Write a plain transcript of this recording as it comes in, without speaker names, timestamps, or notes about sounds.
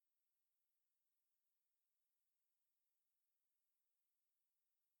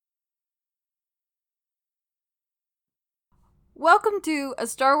Welcome to A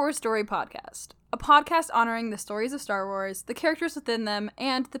Star Wars Story Podcast, a podcast honoring the stories of Star Wars, the characters within them,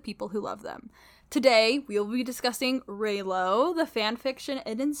 and the people who love them. Today, we will be discussing Reylo, the fanfiction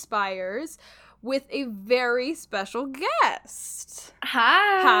it inspires, with a very special guest.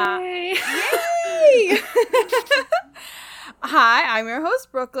 Hi! Yay! Hi, I'm your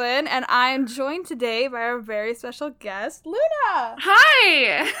host, Brooklyn, and I'm joined today by our very special guest, Luna!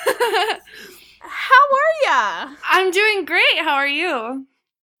 Hi! How are ya? I'm doing great. How are you? I'm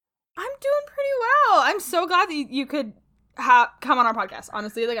doing pretty well. I'm so glad that you could come on our podcast.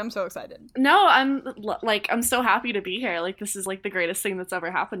 Honestly, I'm so excited. No, I'm so happy to be here. This is the greatest thing that's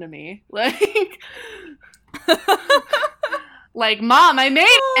ever happened to me. Mom, I made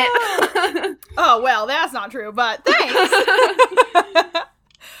it. Oh, well, that's not true, but thanks.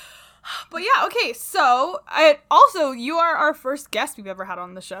 But yeah, okay, so you are our first guest we've ever had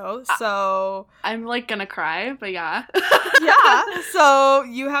on the show, so... I'm gonna cry, but yeah. Yeah, so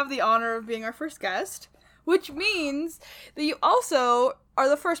you have the honor of being our first guest, which means that you also are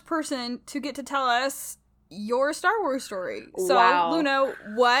the first person to get to tell us your Star Wars story. So, wow. Luna,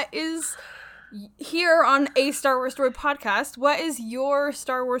 what is... Here on A Star Wars Story podcast, what is your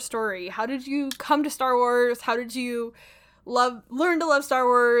Star Wars story? How did you come to Star Wars? How did you... learn to love Star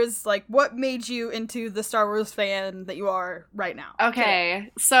Wars? What made you into the Star Wars fan that you are right now?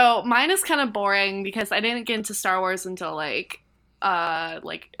 Okay, so mine is kind of boring because I didn't get into Star Wars until a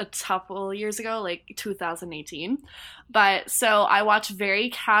couple years ago, 2018. But so I watched very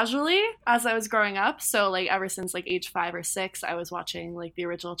casually as I was growing up. So ever since age 5 or 6, I was watching the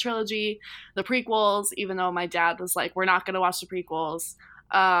original trilogy, the prequels, even though my dad was we're not going to watch the prequels.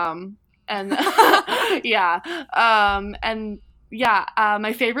 And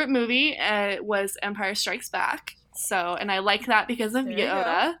my favorite movie was Empire Strikes Back. So, and I like that because of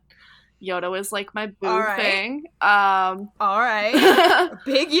Yoda. Yoda was my boo thing. All right.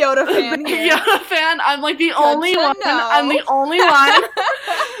 Big Yoda fan here. Yoda fan. I'm the only one. I'm the only one.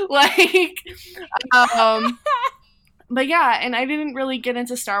 But yeah, and I didn't really get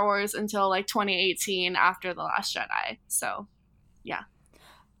into Star Wars until 2018 after The Last Jedi. So, yeah.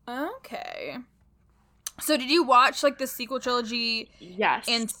 Okay. So did you watch the sequel trilogy yes.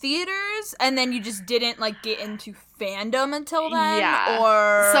 in theaters and then you just didn't get into fandom until then? Yeah.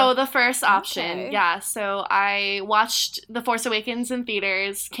 Or so the first option, okay. Yeah. So I watched The Force Awakens in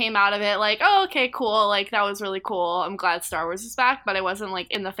theaters, came out of it oh, okay, cool. That was really cool. I'm glad Star Wars is back, but I wasn't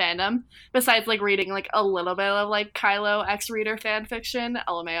in the fandom besides reading a little bit of Kylo X-Reader fan fiction,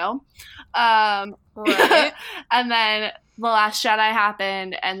 LMAO. Right. And then The Last Jedi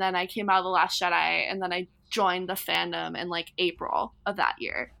happened, and then I came out of The Last Jedi, and then I joined the fandom in April of that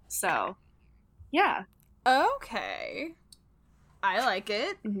year. So, yeah. Okay. I like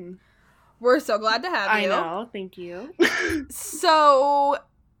it. Mm-hmm. We're so glad to have you. I know. Thank you. So,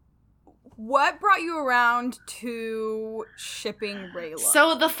 what brought you around to shipping Reylo?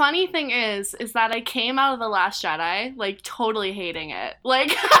 So the funny thing is that I came out of The Last Jedi, totally hating it.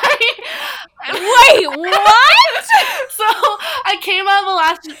 Wait, what? So I came out of The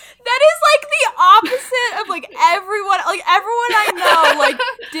Last... That is, the opposite of, everyone... everyone I know,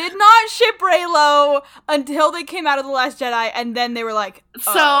 did not ship Reylo until they came out of The Last Jedi, and then they were oh.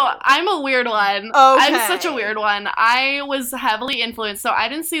 So, I'm a weird one. Okay. I'm such a weird one. I was heavily influenced, so I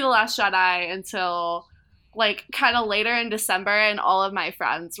didn't see The Last Jedi until... kind of later in December, and all of my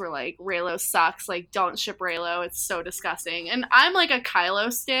friends were Reylo sucks, don't ship Reylo, it's so disgusting. And I'm a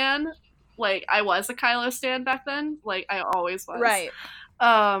Kylo stan, I was a Kylo stan back then, I always was. Right.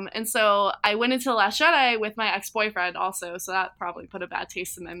 And so I went into The Last Jedi with my ex-boyfriend also, so that probably put a bad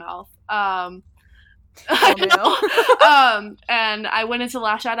taste in my mouth. Oh, no. And I went into The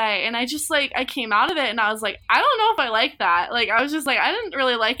Last Jedi, and I just, I came out of it, and I was I don't know if I like that. I was just I didn't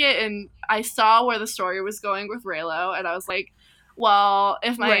really like it, and I saw where the story was going with Reylo, and I was well,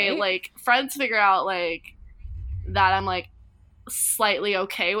 if my, friends figure out, that I'm, slightly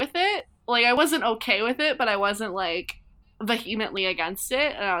okay with it. I wasn't okay with it, but I wasn't, vehemently against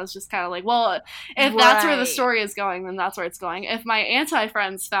it, and I was just kind of well, if that's where the story is going, then that's where it's going. If my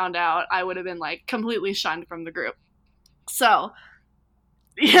anti-friends found out, I would have been completely shunned from the group. So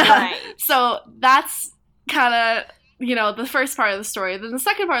yeah. Right. So that's kind of the first part of the story. Then the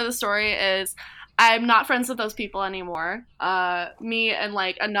second part of the story is I'm not friends with those people anymore. Me and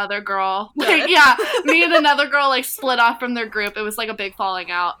another girl me and another girl split off from their group. It was a big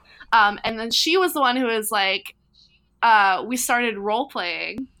falling out, and then she was the one who was we started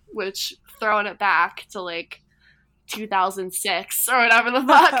role-playing, which, throwing it back to, 2006 or whatever the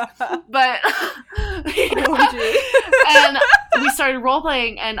fuck. But, and we started started role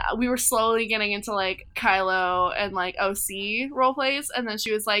playing, and we were slowly getting into like Kylo and like OC role plays, and then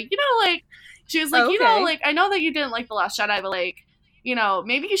she was like, like, I know that you didn't like The Last Jedi, but like,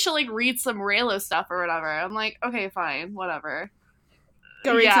 maybe you should like read some Reylo stuff or whatever. I'm like, okay, fine, whatever.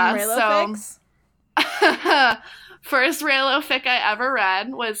 Go read some Reylo fics? First Reylo fic I ever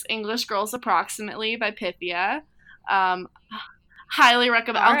read was English Girls Approximately by Pythia. Highly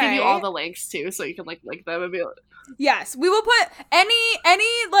recommend. I'll give you all the links too, so you can like link them and be like, yes, we will put any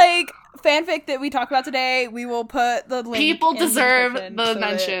like fanfic that we talk about today. We will put the link. People deserve the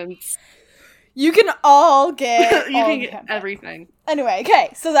mentions. You can all get you can get everything. Anyway,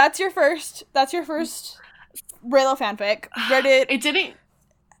 okay, so that's your first Reylo fanfic. Read it. It didn't.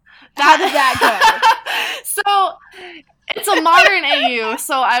 How did that go? So it's a modern AU,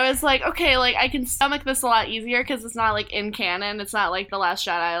 so I was like, okay, like I can stomach this a lot easier because it's not like in canon. It's not like The Last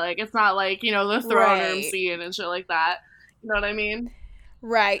Jedi. Like it's not like the throne room scene and shit like that. You know what I mean?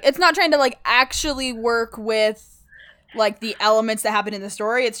 Right. It's not trying to like actually work with like the elements that happen in the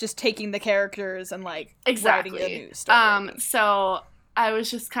story. It's just taking the characters and like writing a new story. So I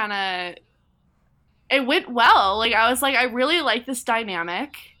was just kind of. It went well. Like I was like, I really like this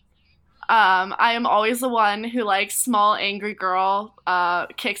dynamic. I am always the one who likes small, angry girl,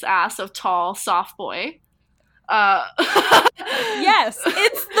 kicks ass of tall, soft boy. Yes,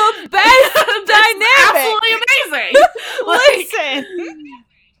 it's the best dynamic. Absolutely amazing.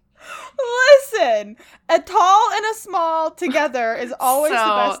 Listen, a tall and a small together is always the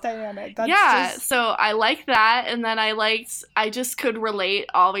best dynamic. That's so I like that, and then I just could relate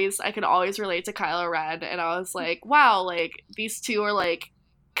I could always relate to Kylo Ren, and I was like, wow, like, these two are, like,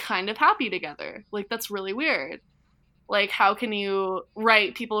 kind of happy together. Like, that's really weird. Like, how can you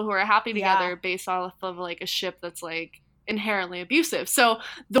write people who are happy together based off of, like, a ship that's, like, inherently abusive? So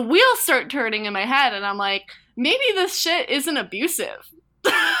the wheels start turning in my head, and I'm like, maybe this shit isn't abusive.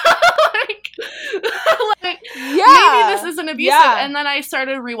 Maybe this isn't abusive. And then I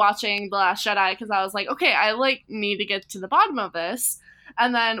started rewatching The Last Jedi because I was like, okay, I like need to get to the bottom of this.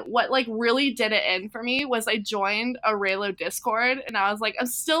 And then what like really did it in for me was I joined a Reylo Discord, and I was like, I'm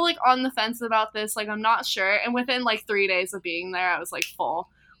still like on the fence about this, like I'm not sure. And within like 3 days of being there, I was like full,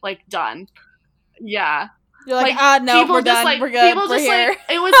 like done. Yeah. You're like, no, we're done. Like, we're good. We're here. Like,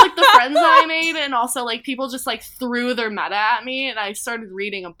 it was like the friends that I made, and also like people just like threw their meta at me, and I started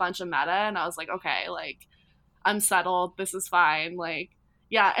reading a bunch of meta, and I was like, okay, like I'm settled. This is fine. Like,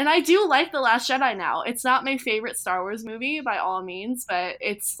 yeah, and I do like The Last Jedi now. It's not my favorite Star Wars movie by all means, but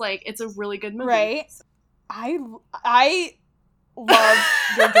it's like it's a really good movie. Right. I love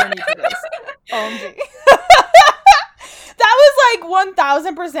your journey to this. OMG. That was like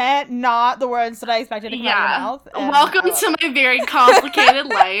 1000% not the words that I expected to come out of your mouth. Welcome to my very complicated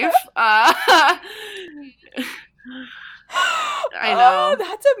life. I know. Oh,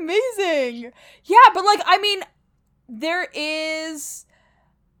 that's amazing. Yeah, but like, I mean, there is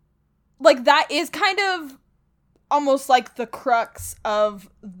like, that is kind of almost like the crux of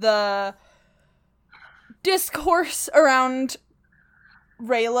the discourse around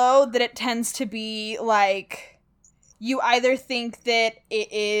Reylo, that it tends to be like, you either think that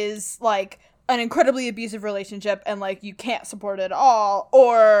it is, like, an incredibly abusive relationship and, like, you can't support it at all,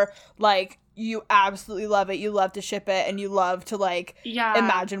 or, like, you absolutely love it, you love to ship it, and you love to, like,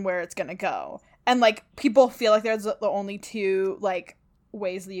 imagine where it's gonna go. And, like, people feel like there's the only two, like,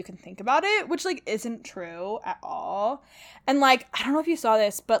 ways that you can think about it, which, like, isn't true at all. And, like, I don't know if you saw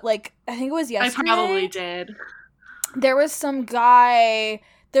this, but, like, I think it was yesterday. I probably did. There was some guy...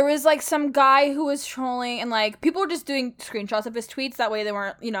 There was, like, some guy who was trolling, and, like, people were just doing screenshots of his tweets. That way they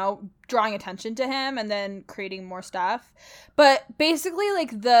weren't, drawing attention to him and then creating more stuff. But basically,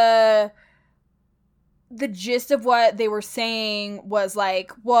 like, the gist of what they were saying was,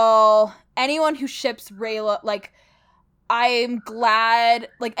 like, well, anyone who ships Reylo, like, I'm glad,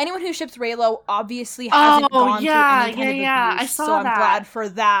 like, anyone who ships Reylo obviously hasn't gone through any kind of abuse, I saw so I'm glad for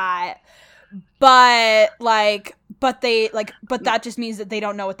that. But, like... But that just means that they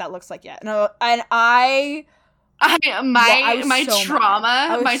don't know what that looks like yet. My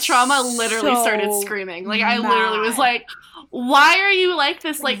trauma literally started screaming. Like, I literally was like, why are you like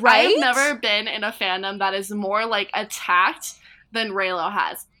this? Like, right? I have never been in a fandom that is more, like, attacked than Reylo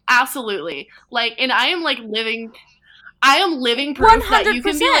has. Absolutely. Like, and I am living proof 100%. That you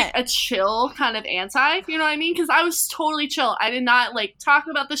can be, like, a chill kind of anti, you know what I mean? Because I was totally chill. I did not, like, talk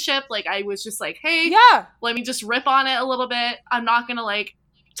about the ship. Like, I was just like, hey, let me just rip on it a little bit. I'm not gonna, like,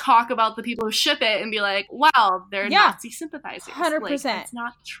 talk about the people who ship it and be like, wow, they're Nazi sympathizers. 100%. Like, that's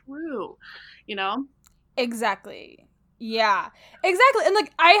not true, you know? Exactly. Yeah. Exactly. And,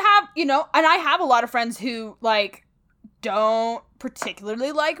 like, I have a lot of friends who, like, don't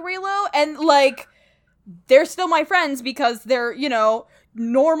particularly like Reylo, and, like, they're still my friends because they're, you know,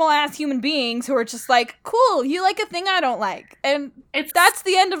 normal-ass human beings who are just like, cool, you like a thing I don't like. And that's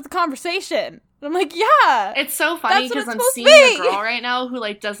the end of the conversation. And I'm like, yeah. It's so funny because I'm seeing a girl right now who,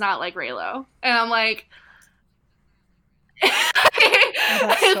 like, does not like Reylo. And I'm like...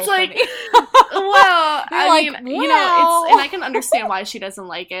 it's so like, well, I mean, you know, and I can understand why she doesn't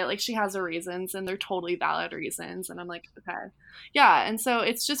like it. Like, she has her reasons, and they're totally valid reasons. And I'm like, okay. Yeah, and so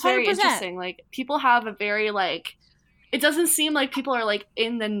it's just very 100%. Interesting. Like, people have a very, like... It doesn't seem like people are, like,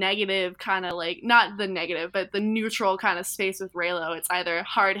 in the negative kind of, like... Not the negative, but the neutral kind of space with Reylo. It's either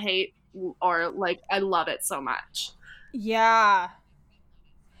hard hate or, like, I love it so much. Yeah.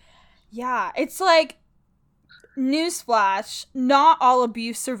 Yeah, it's like... Newsflash, not all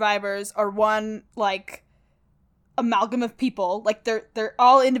abuse survivors are one, like, amalgam of people. Like, they're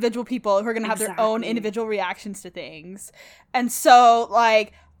all individual people who are going to have their own individual reactions to things. And so,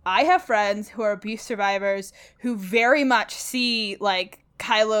 like, I have friends who are abuse survivors who very much see, like,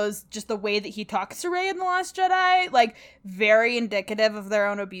 Kylo's, just the way that he talks to Rey in The Last Jedi, like, very indicative of their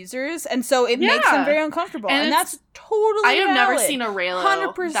own abusers, and so it makes them very uncomfortable, and that's totally I have valid. never seen a Reylo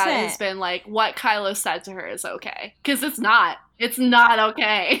 100%. That has been like, what Kylo said to her is okay, because it's not okay. It's not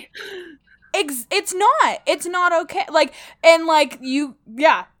okay, like, and, like,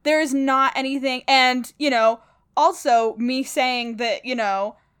 there is not anything, and, you know, also, me saying that, you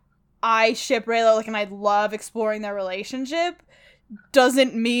know, I ship Reylo, like, and I love exploring their relationship,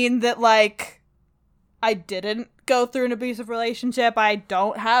 doesn't mean that, like, I didn't go through an abusive relationship. I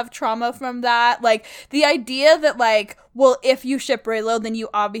don't have trauma from that. Like, the idea that, like, well, if you ship Reylo, then you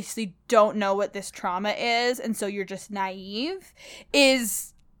obviously don't know what this trauma is, and so you're just naive,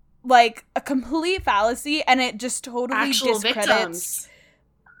 is, like, a complete fallacy, and it just totally actual discredits... Victims.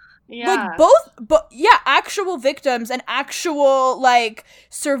 Yeah. Like, actual victims and actual, like,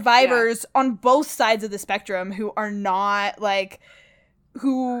 survivors on both sides of the spectrum who are not, like...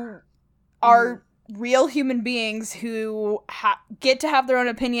 who are real human beings who get to have their own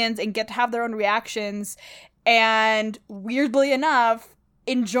opinions and get to have their own reactions, and weirdly enough,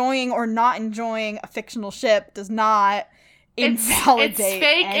 enjoying or not enjoying a fictional ship does not invalidate it's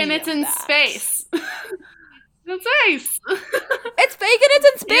fake and it's in space. It's space. It's fake and it's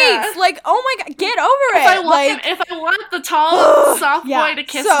in space. Yeah. Like, oh my god, get over it. If I want the tall, soft boy to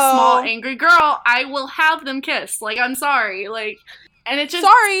kiss a small, angry girl, I will have them kiss. Like, I'm sorry. Like, and it just...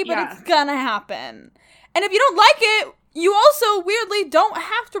 Sorry, but it's gonna happen. And if you don't like it, you also, weirdly, don't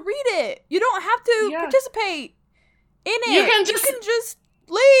have to read it. You don't have to participate in it. You can just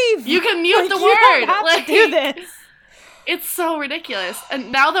leave. You can mute the word. You don't have to do this. It's so ridiculous.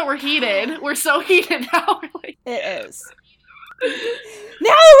 And now that we're heated, we're so heated now. Like... It is.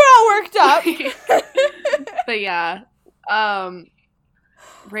 Now that we're all worked up. But yeah.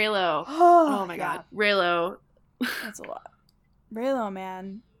 Reylo. Oh my god. Reylo. That's a lot. Reylo,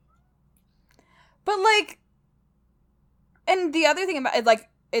 man. But, like, and the other thing about it, like,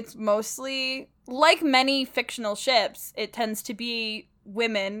 it's mostly, like many fictional ships, it tends to be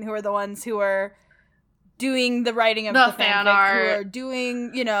women who are the ones who are doing the writing of the fan art, who are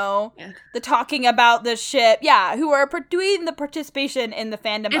doing, you know, the talking about the ship, who are doing the participation in the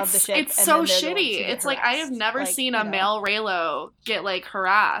fandom of the ship. It's so shitty. It's like, I have never seen a male Reylo get, like,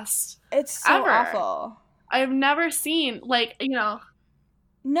 harassed. It's so awful. I've never seen, like, you know.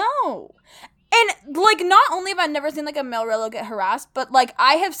 No. And, like, not only have I never seen, like, a male Reylo get harassed, but, like,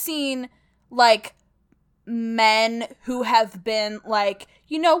 I have seen, like, men who have been like,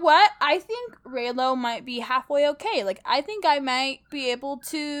 you know what? I think Reylo might be halfway okay. Like, I think I might be able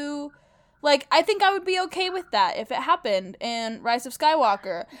to, like, I think I would be okay with that if it happened in Rise of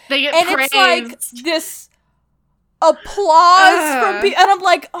Skywalker. They get praised. It's like this applause from people, and I'm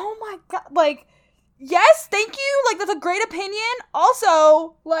like, oh my god, like, yes, thank you, like, that's a great opinion.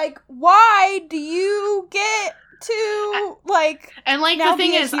 Also, like, why do you get to, like, and, like, the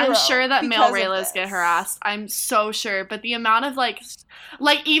thing is, I'm sure that male Reylos get harassed. I'm so sure. But the amount of, like,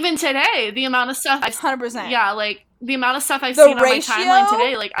 even today, the amount of stuff 100%. Yeah, like, the amount of stuff I've seen on my timeline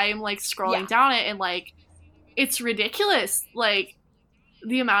today, like, I am, like, scrolling down it, and, like, it's ridiculous. Like,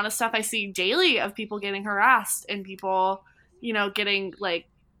 the amount of stuff I see daily of people getting harassed and people, you know, getting, like,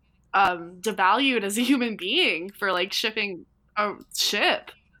 devalued as a human being for, like, shipping a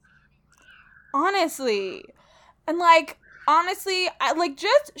ship. Honestly. And, like, honestly, I, like,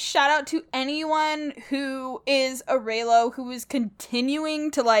 just shout out to anyone who is a Reylo who is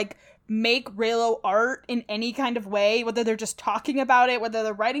continuing to, like, make Reylo art in any kind of way, whether they're just talking about it, whether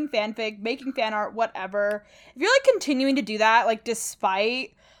they're writing fanfic, making fan art, whatever. If you're, like, continuing to do that, like,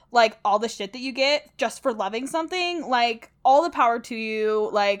 despite, like, all the shit that you get just for loving something, like, all the power to you.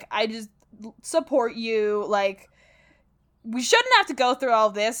 Like, I just support you. Like, we shouldn't have to go through all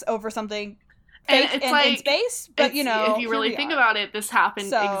this over something fake and it's in, like, in space, but, you know, if you really think about it, this happened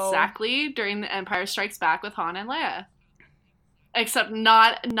exactly during The Empire Strikes Back with Han and Leia. Except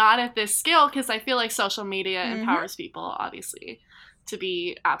not at this scale, because I feel like social media empowers people, obviously, to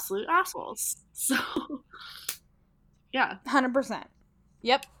be absolute assholes. So, yeah. 100%.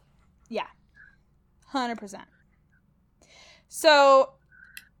 Yep. Yeah. 100%. So,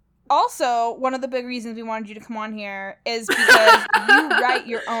 also, one of the big reasons we wanted you to come on here is because you write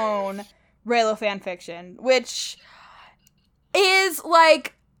your own Reylo fanfiction, which is,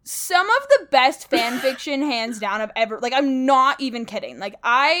 like, some of the best fanfiction, hands down, I've ever, like, I'm not even kidding. Like,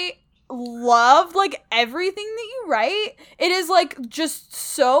 I love, like, everything that you write. It is, like, just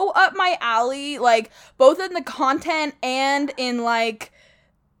so up my alley, like, both in the content and in, like,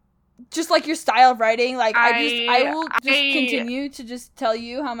 just, like, your style of writing. Like, I will just continue to just tell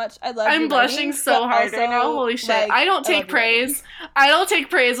you how much I love I'm your blushing writing, so hard also, right now. Holy shit. like, I don't take praise. I don't take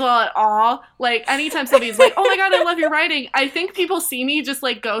praise well at all. Like, anytime somebody's like, oh my god, I love your writing, I think people see me just,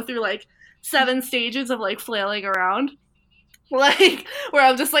 like, go through, like, 7 stages of, like, flailing around. Like, where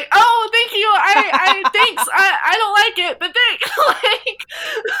I'm just like, oh, thank you, I thanks, I don't like it, but thanks,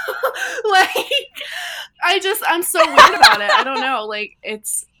 I'm so weird about it, I don't know, like,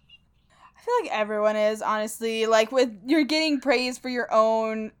 it's... I feel like everyone is, honestly, like, with, you're getting praise for your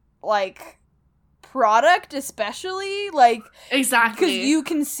own, like, product, especially, like, exactly, because you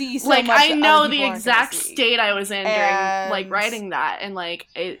can see so like, much I know the exact state I was in during, like, writing that, and, like,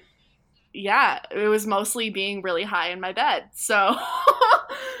 it was mostly being really high in my bed, so,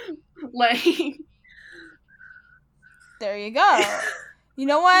 like... There you go. You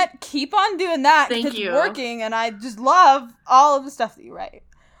know what? Keep on doing that, because it's working, and I just love all of the stuff that you write.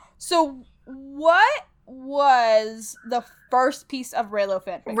 So, what was the first piece of Reylo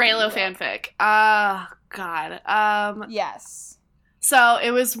fanfic? Reylo fanfic. God. Yes. So,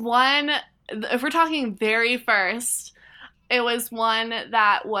 it was one, if we're talking very first, it was one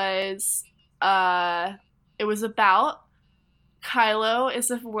that was, it was about Kylo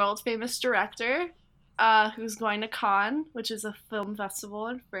is a world-famous director who's going to Cannes, which is a film festival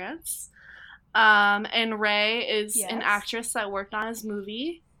in France. And Rey is an actress that worked on his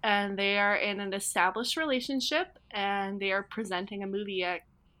movie, and they are in an established relationship, and they are presenting a movie at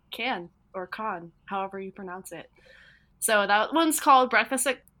Cannes, or Cannes, however you pronounce it. So that one's called Breakfast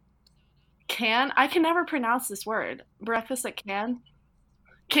at Cannes. I can never pronounce this word. Breakfast at Cannes?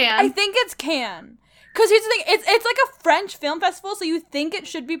 Cannes. I think it's Cannes. Because here's the thing, it's like a French film festival, so you think it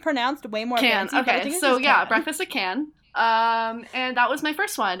should be pronounced way more Cannes. fancy. Okay, so yeah, Breakfast at Cannes. And that was my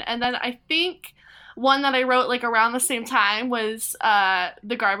first one. And then I think one that I wrote, like, around the same time was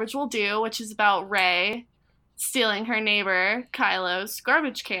The Garbage Will Do, which is about Rey stealing her neighbor Kylo's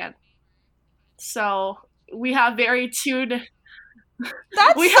garbage can. So we have very two different,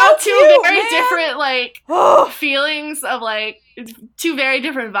 like, feelings of, like, 2 very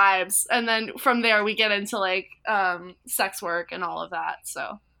different vibes, and then from there we get into, like, sex work and all of that,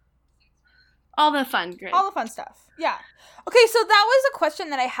 so all the fun stuff. Yeah. Okay, so that was a question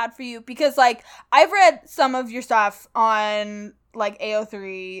that I had for you, because, like, I've read some of your stuff on, like,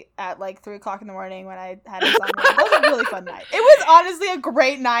 AO3 at, like, 3 o'clock in the morning when I had insomnia. That was a really fun night. It was honestly a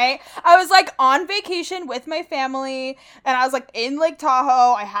great night. I was, like, on vacation with my family, and I was, like, in Lake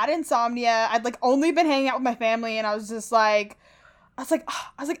Tahoe. I had insomnia. I'd, like, only been hanging out with my family, and I was just, like, I haven't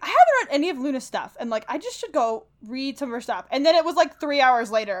read any of Luna's stuff, and, like, I just should go read some of her stuff. And then it was, like, 3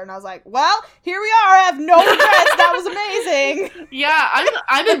 hours later, and I was like, well, here we are. I have no regrets. That was amazing. Yeah,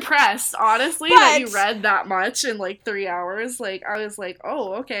 I'm impressed, honestly, that you read that much in, like, 3 hours. Like, I was like,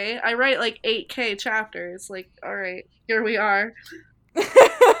 oh, okay. I write, like, 8K chapters. Like, all right, here we are.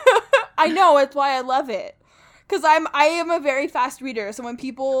 I know, it's why I love it. Because I am a very fast reader, so when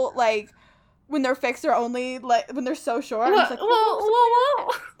people, like, when their fics are only, like, when they're so short, I'm just like,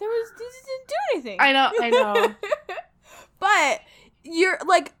 whoa. This didn't do anything. I know. But you're,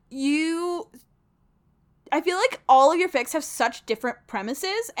 like, I feel like all of your fics have such different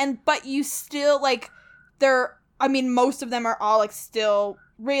premises, but you still, like, most of them are all, like, still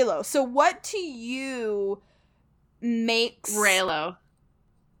Reylo. So what to you makes Reylo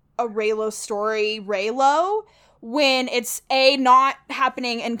a Reylo story Reylo? When it's A, not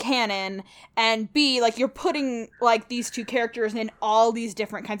happening in canon, and B, like, you're putting, like, these 2 characters in all these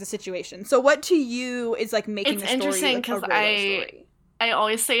different kinds of situations. So what to you is, like, making the story, interesting, like, because a Reylo story? I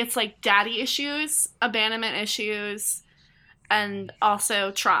always say it's, like, daddy issues, abandonment issues, and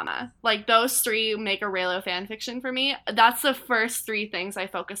also trauma. Like, those three make a Reylo fanfiction for me. That's the first three things I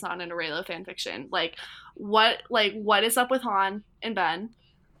focus on in a Reylo fanfiction. Like, what is up with Han and Ben?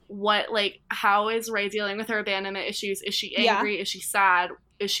 How is Rey dealing with her abandonment issues? Is she angry? Yeah. Is she sad?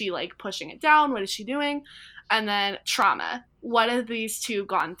 Is she, like, pushing it down? What is she doing? And then trauma. What have these two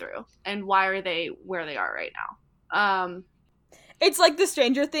gone through? And why are they where they are right now? It's like the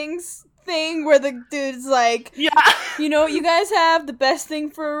Stranger Things thing where the dude's like, yeah, you know what you guys have? The best thing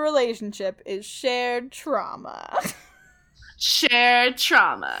for a relationship is shared trauma. Shared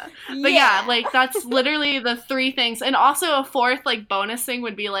trauma. But yeah, like, that's literally the three things. And also a fourth, like, bonus thing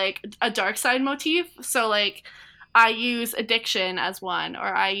would be, like, a dark side motif. So, like, I use addiction as one, or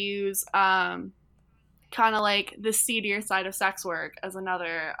I use kind of like the seedier side of sex work as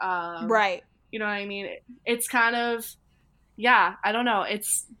another. Right. You know what I mean? It's kind of, yeah, I don't know.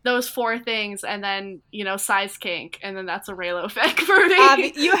 It's those four things, and then, you know, size kink, and then that's a Reylo fic for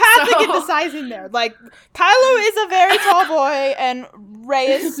me. You have to get the size in there. Like, Kylo is a very tall boy, and Rey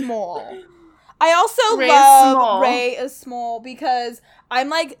is small. I also love Rey is small because I'm,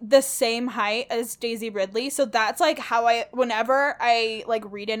 like, the same height as Daisy Ridley, so that's, like, how whenever I, like,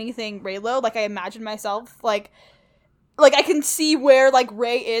 read anything Reylo, like, I imagine myself, like, I can see where, like,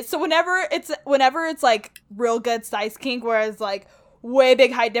 Rey is. So whenever it's like real good size kink, whereas, like, way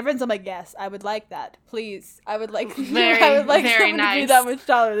big height difference, I'm like, yes, I would like that. Please, I would like someone to be that much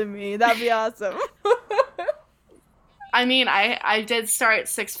taller than me. That'd be awesome. I mean, I did start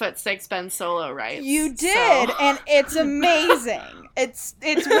 6'6" Ben Solo, right? You did, so. And it's amazing. It's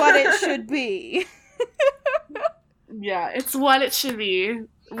what it should be. Yeah, it's what it should be.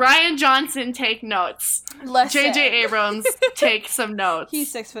 Ryan Johnson, take notes. J.J. Abrams, take some notes.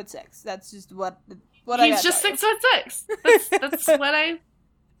 He's 6'6". That's just what He's just 6'6". That's what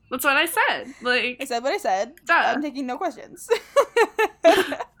I said. Like, I said what I said. Duh. I'm taking no questions.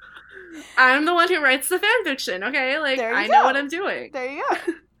 I'm the one who writes the fanfiction, okay? Like, I know what I'm doing. There you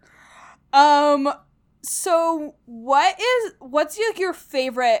go. So what's like your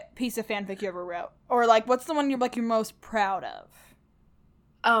favorite piece of fanfic you ever wrote? Or, like, what's the one you're most proud of?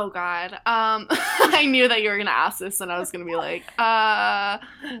 Oh, God. I knew that you were going to ask this, and I was going to be like,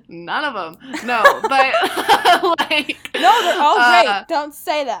 none of them. No, but, like... No, they're all great. Don't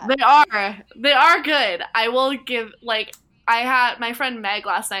say that. They are good. I will give, like... I had... My friend Meg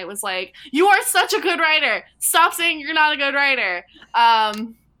last night was like, you are such a good writer! Stop saying you're not a good writer!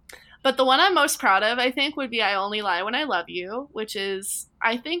 But the one I'm most proud of, I think, would be I Only Lie When I Love You, which is,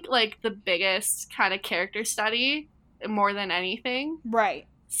 I think, like, the biggest kind of character study more than anything. Right.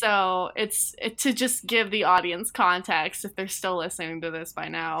 So it's to just give the audience context if they're still listening to this by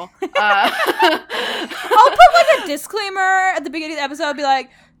now. I'll put, like, a disclaimer at the beginning of the episode. Be like,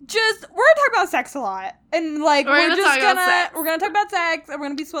 we're gonna talk about sex a lot, and, like, we're gonna talk about sex, and we're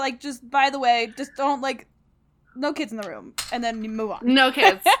gonna be like, just, by the way, just don't, like, no kids in the room, and then you move on. No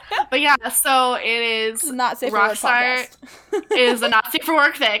kids. But yeah, so it is not safe for work podcast. Is a not safe for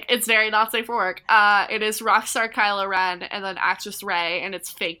work fic. It's very not safe for work. It is Rockstar Kylo Ren and then actress Rey, and it's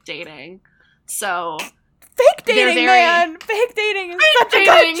fake dating. So fake dating, man. Fake dating is such a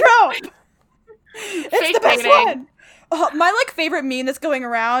good trope. It's the best one. Oh, my, like, favorite meme that's going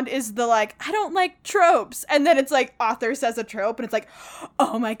around is the, like, I don't like tropes, and then it's like author says a trope, and it's like,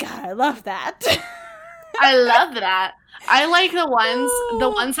 oh my god, I love that. I love that. I like the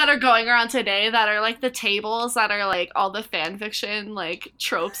ones that are going around today that are, like, the tables that are, like, all the fan fiction, like,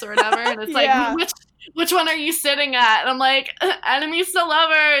 tropes or whatever. And it's like, which one are you sitting at? And I'm like, enemies to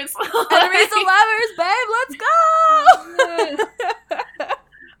lovers. Enemies to lovers, babe, let's go.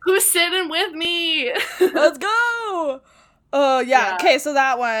 Who's sitting with me? Let's go. Oh, yeah. Okay, so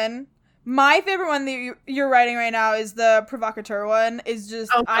that one. My favorite one that you're writing right now is the provocateur one. Is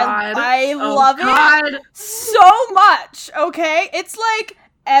just I love it so much. Okay, it's like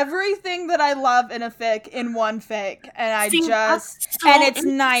everything that I love in a fic in one fic, and it's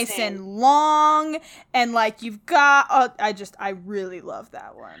nice and long, and, like, you've got. I really love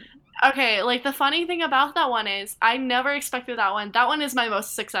that one. Okay, like, the funny thing about that one is I never expected that one. That one is my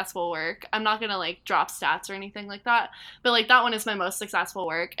most successful work. I'm not gonna, like, drop stats or anything like that, but, like, that one is my most successful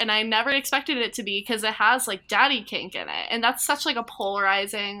work, and I never expected it to be because it has, like, daddy kink in it, and that's such, like, a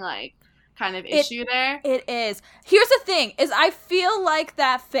polarizing, like, kind of issue there. It is. Here's the thing, is I feel like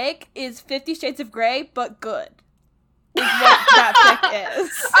that fic is 50 Shades of Grey, but good. Is what that fic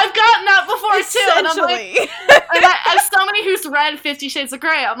is. I've gotten that before too, and I'm like, and as somebody who's read 50 Shades of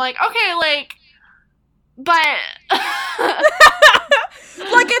Grey, I'm like, okay, like, but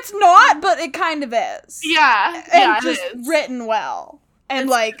like, it's not, but it kind of is. Yeah, and just written well, and,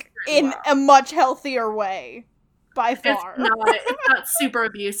 like, in a much healthier way. by far. It's not super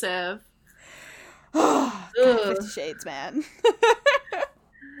abusive. God, 50 Shades, man.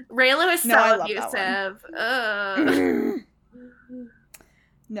 Reylo is so abusive.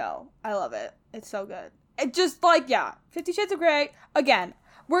 No, I love it. It's so good. It just, like, yeah, 50 Shades of Grey, again,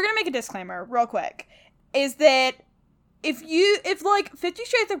 we're gonna make a disclaimer real quick, is that if 50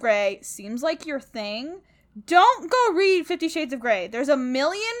 Shades of Grey seems like your thing, don't go read 50 Shades of Grey. There's a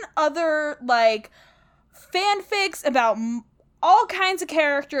million other, like, fanfics about all kinds of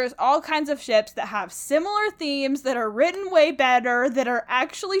characters, all kinds of ships that have similar themes, that are written way better, that are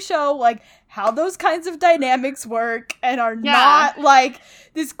actually show, like, how those kinds of dynamics work, and are not, like,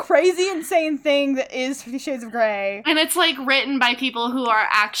 this crazy, insane thing that is 50 Shades of Grey. And it's, like, written by people who are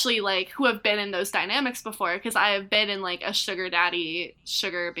actually, like, who have been in those dynamics before, because I have been in, like, a sugar daddy,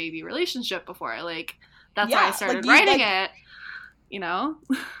 sugar baby relationship before. Like, that's why I started writing it. You know,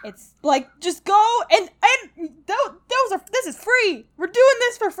 it's like, just go and this is free. We're doing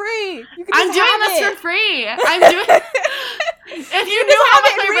this for free. You can I'm doing this for free. I'm doing. If you knew how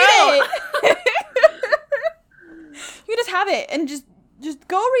much I wrote, you just have it and just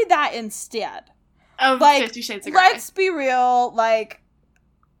go read that instead of, like, 50 Shades of Grey. Let's be real, like,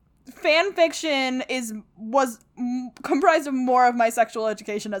 fan fiction was comprised of more of my sexual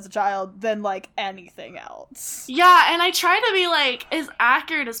education as a child than, like, anything else. Yeah, and I try to be, like, as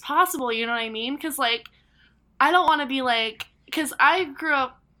accurate as possible, you know what I mean? Because, like, I don't want to be, like, because I grew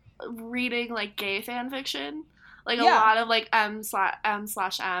up reading, like, gay fan fiction, like, a lot of, like, M/M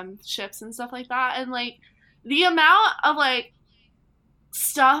ships and stuff like that, and, like, the amount of, like,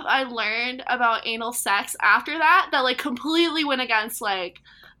 stuff I learned about anal sex after that, like, completely went against, like,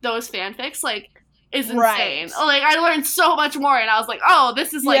 those fanfics, like, is insane. Right. Like, I learned so much more, and I was like, oh,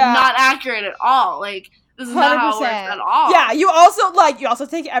 this is, like, not accurate at all. Like, this is 100%. Not how it works at all. Yeah, you also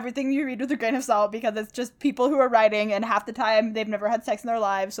take everything you read with a grain of salt, because it's just people who are writing, and half the time they've never had sex in their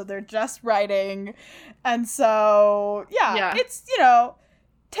lives, so they're just writing. And so, it's, you know,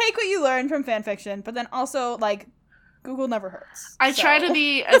 take what you learn from fanfiction, but then also, like, Google never hurts. I try to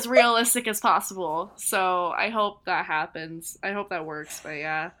be as realistic as possible, so I hope that happens. I hope that works, but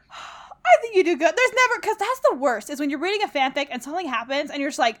yeah. I think you do good. There's never, because that's the worst, is when you're reading a fanfic and something happens and you're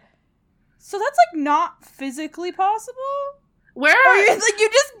just like, so that's, like, not physically possible? Where? Or you're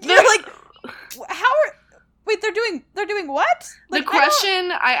like, how are, wait, they're doing what? Like, the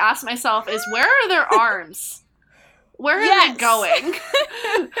question I ask myself is, where are their arms? Where are they going?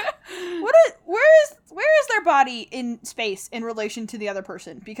 Where is their body in space in relation to the other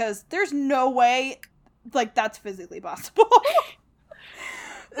person? Because there's no way, like, that's physically possible.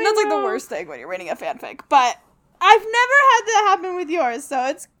 And that's, like, the worst thing when you're reading a fanfic. But I've never had that happen with yours, so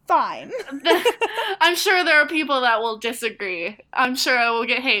it's fine. I'm sure there are people that will disagree. I'm sure I will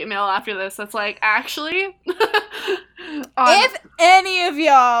get hate mail after this. That's like, actually, if any of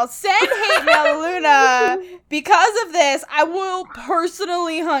y'all send hate mail to Luna because of this, I will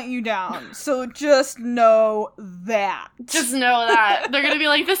personally hunt you down. So just know that. Just know that. They're gonna be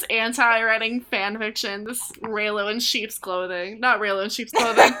like, this anti-writing fanfiction, this Reylo in sheep's clothing. Not Reylo in sheep's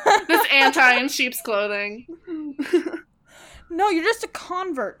clothing. This anti in sheep's clothing. No, you're just a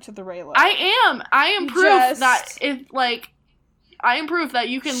convert to the Reylo. I am proof that I am proof that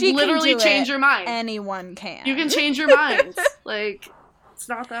you can literally change your mind. Anyone can. You can change your minds. Like, it's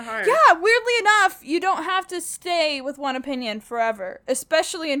not that hard. Yeah, weirdly enough, you don't have to stay with one opinion forever,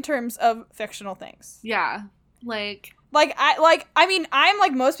 especially in terms of fictional things. Yeah. I mean, I'm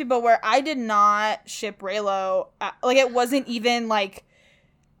like most people where I did not ship Reylo. Like, it wasn't even, like,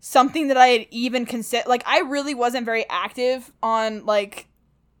 something that I had even considered. Like, I really wasn't very active on, like,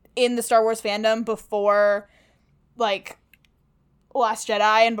 in the Star Wars fandom before, like, Last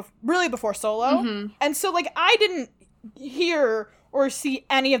Jedi and really before Solo. Mm-hmm. And so, like, I didn't hear or see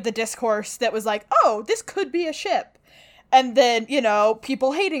any of the discourse that was like, oh, this could be a ship. And then, you know,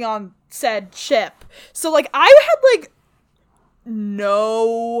 people hating on said ship. So, like, I had, like,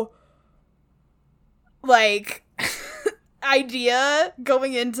 no, like, idea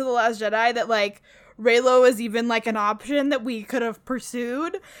going into The Last Jedi that, like, Reylo is even, like, an option that we could have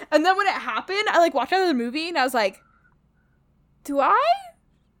pursued. And then when it happened, I, like, watched out of the movie and I was like, do I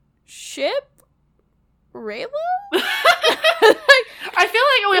ship Reylo? I feel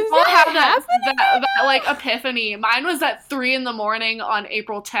like we all have that like epiphany. Mine was at 3 a.m. on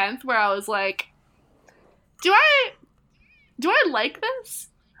April 10th, where I was like, do I like this?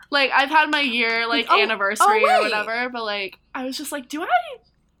 Like, I've had my year, like, anniversary or whatever, but, like, I was just like, do I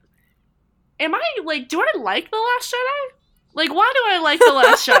like The Last Jedi? Like, why do I like The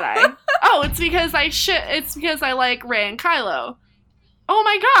Last Jedi? Oh, it's because I like Rey and Kylo. Oh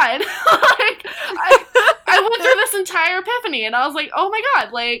my god. Like, I I went through this entire epiphany, and I was like, oh my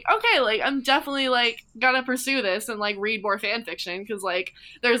god, like, okay, like, I'm definitely, like, gonna pursue this and, like, read more fan fiction, because, like,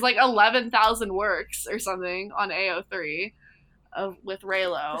 there's, like, 11,000 works or something on AO3 with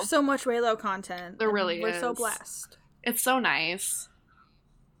Reylo. There's so much Reylo content. There really is. We're so blessed. It's so nice.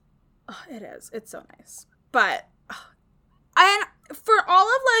 Oh, it is. It's so nice. But, and for all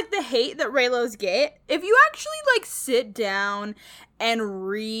of, like, the hate that Reylos get, if you actually, like, sit down and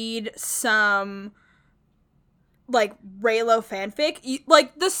read some, like, Reylo fanfic,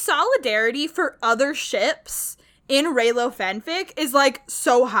 like, the solidarity for other ships in Reylo fanfic is, like,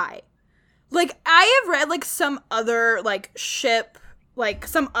 so high. Like, I have read, like, some other, like, ship, like,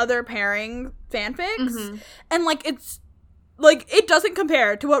 some other pairing fanfics, and, like, it's, like, it doesn't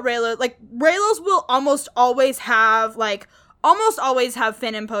compare to what Reylo, like, Reylos will almost always have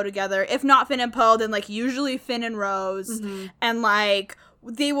Finn and Poe together. If not Finn and Poe, then, like, usually Finn and Rose, and, like,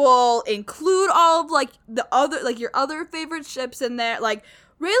 they will include all of, like, the other, like, your other favorite ships in there. Like,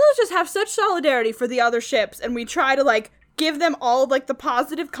 Reylos just have such solidarity for the other ships, and we try to, like, give them all of, like, the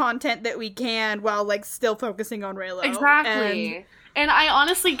positive content that we can while, like, still focusing on Reylo. Exactly. And I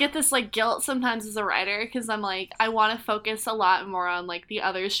honestly get this, like, guilt sometimes as a writer, because I'm like, I want to focus a lot more on, like, the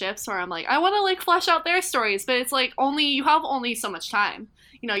other ships, where I'm like, I want to, like, flesh out their stories, but it's, like, you have only so much time.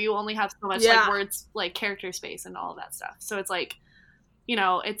 You know, you only have so much, like, words, like, character space and all of that stuff. So it's, like, you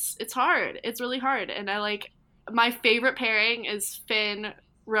know, it's hard. It's really hard. And I, like, my favorite pairing is Finn,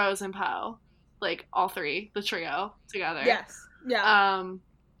 Rose, and Poe. Like, all three, the trio, together. Yes. Yeah.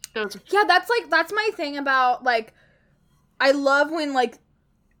 Those. Yeah, that's my thing about, like, I love when, like,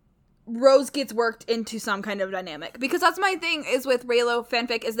 Rose gets worked into some kind of dynamic. Because that's my thing is with Reylo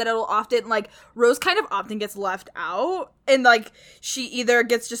fanfic, is that it'll often, like, Rose kind of often gets left out. And, like, she either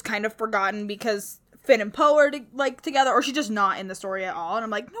gets just kind of forgotten because Finn and Poe are, like, together, or she's just not in the story at all. And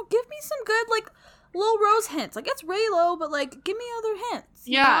I'm like, no, give me some good, like, little Rose hints. Like, it's Reylo, but, like, give me other hints.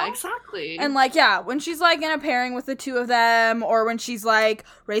 Yeah, know? Exactly. And, like, yeah, when she's, like, in a pairing with the two of them, or when she's, like,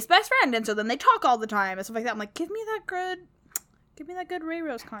 Rey's best friend, and so then they talk all the time, and stuff like that. I'm like, give me that good Rey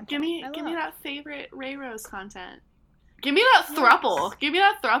Rose content. Give me that favorite Rey Rose content. Give me that throuple. Give me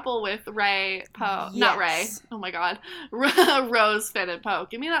that throuple with Rey, Poe. Yes. Not Rey. Oh my god. Rose, Finn, and Poe.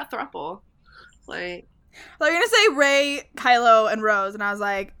 Give me that throuple. Like, I was gonna say Rey, Kylo, and Rose, and I was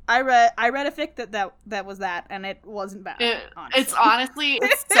like, I read a fic that was that, and it wasn't bad. It's honestly,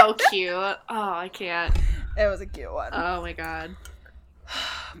 it's so cute. Oh, I can't. It was a cute one. Oh my god.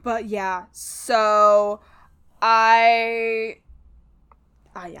 But yeah, so I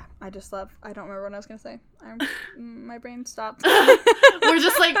don't remember what I was gonna say. My brain stopped. We're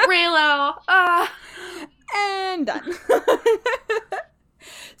just like, Reylo. And done.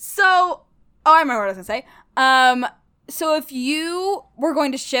 So, I remember what I was gonna say. So if you were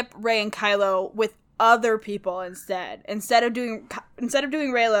going to ship Rey and Kylo with other people instead of doing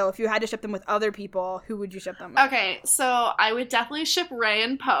Reylo, if you had to ship them with other people, who would you ship them with? Okay, so I would definitely ship Rey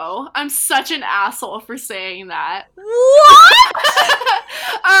and Poe. I'm such an asshole for saying that. What?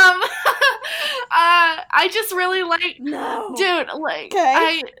 I just really like, no, dude, like,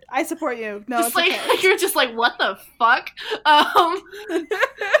 okay. I support you. No, just it's like, okay. You're just like, what the fuck?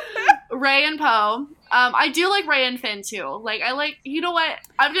 Rey and Poe. I do like Rey and Finn too. Like, I like, you know what?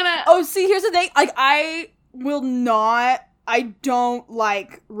 I'm gonna. Oh, see, here's the thing. Like, I don't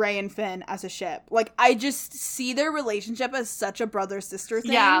like Rey and Finn as a ship. Like, I just see their relationship as such a brother-sister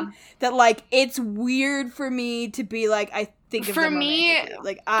thing. Yeah. That, like, it's weird for me to be like, I think of them romantically.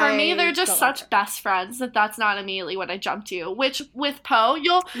 Like, for me, they're just such best friends that's not immediately what I jump to. Which, with Poe,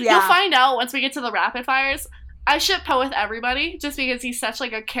 you'll find out once we get to the rapid fires. I ship Poe with everybody just because he's such,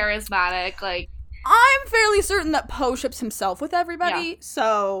 like, a charismatic, like. I'm fairly certain that Poe ships himself with everybody,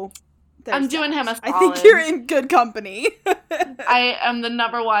 so I'm doing him a solid. I think you're in good company. I am the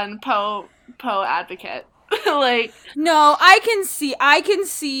number one Poe advocate. Like, no, I can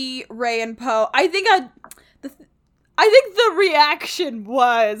see Rey and Poe. I think the reaction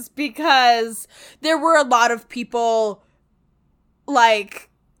was because there were a lot of people, like,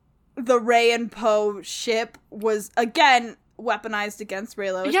 the Rey and Poe ship was, again, weaponized against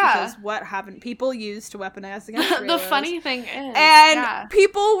Reylos. Because what haven't people used to weaponize against Reylos? The funny thing is, and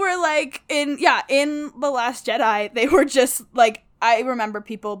people were like, in The Last Jedi, they were just like, I remember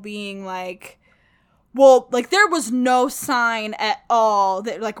people being like, well, like, there was no sign at all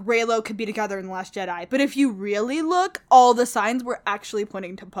that, like, Reylo could be together in The Last Jedi. But if you really look, all the signs were actually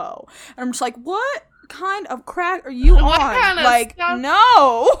pointing to Poe. And I'm just like, what kind of crack are you on? Kind of like, stuff?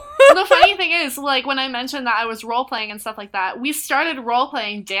 No. The funny thing is, like, when I mentioned that I was role-playing and stuff like that, we started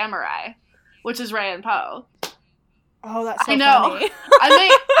role-playing Damerai, which is Rey and Poe. Oh, that's so I know. funny.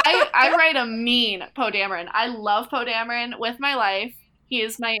 I write a mean Poe Dameron. I love Poe Dameron with my life. He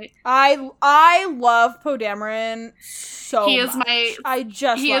is my. I love Poe Dameron so he is much.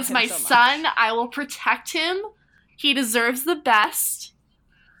 He is my son. I will protect him. He deserves the best.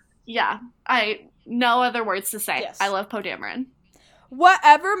 Yeah, no other words to say. Yes. I love Poe Dameron.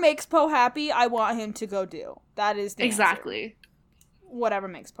 Whatever makes Poe happy, I want him to go do. That is the exactly answer. Whatever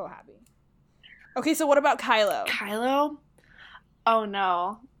makes Poe happy. Okay, so what about Kylo? Kylo? Oh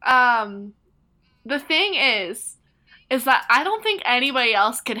no. The thing is that I don't think anybody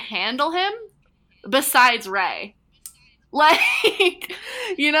else could handle him besides Rey. Like,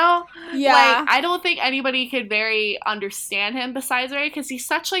 you know? Yeah. Like, I don't think anybody could very understand him besides Rey, because he's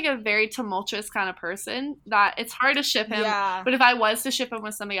such, like, a very tumultuous kind of person that it's hard to ship him. Yeah. But if I was to ship him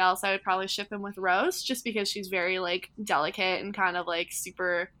with somebody else, I would probably ship him with Rose, just because she's very, like, delicate and kind of, like,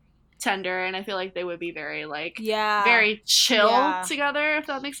 super tender, and I feel like they would be very, like, very chill together, if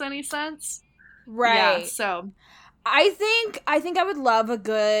that makes any sense. Right. Yeah, so. I think I would love a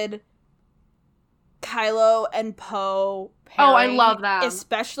good Kylo and Poe pairing. Oh, I love that.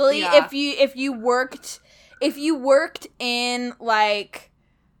 Especially if you worked in, like,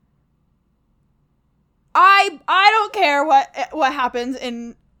 I don't care what happens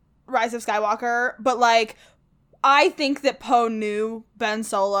in Rise of Skywalker, but, like, I think that Poe knew Ben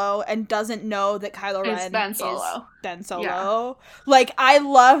Solo and doesn't know that Kylo Ren is Ben Solo. Yeah. Like, I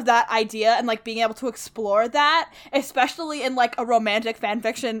love that idea and, like, being able to explore that, especially in, like, a romantic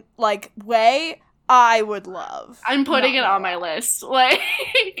fanfiction, like, way. I would love. I'm putting it on my list. Like,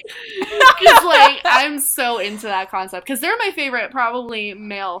 because, like, I'm so into that concept. Because they're my favorite, probably,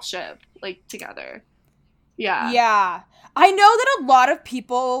 male ship, like, together. Yeah. Yeah. I know that a lot of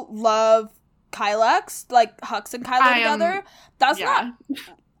people love Kylux, like, Hux and Kylo together.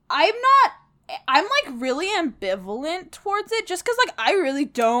 I'm like, really ambivalent towards it, just because, like, I really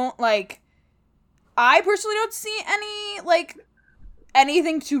don't, like, I personally don't see any, like,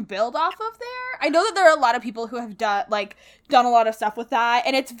 anything to build off of there. I know that there are a lot of people who have done a lot of stuff with that,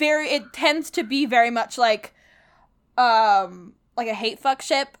 and it tends to be very much like a hate fuck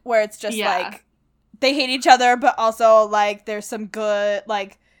ship, where it's just like they hate each other, but also, like, there's some good,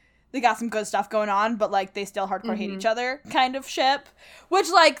 like, they got some good stuff going on, but, like, they still hardcore hate each other kind of ship, which,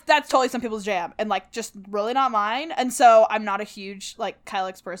 like, that's totally some people's jam, and, like, just really not mine. And so I'm not a huge, like,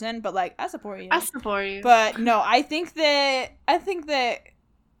 Kylix person, but, like, I support you. But no, I think that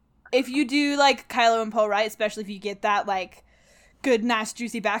if you do, like, Kylo and Poe right, especially if you get that, like, good, nice,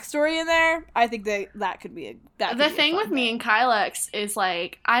 juicy backstory in there, I think that could be the thing with me and Kylix is,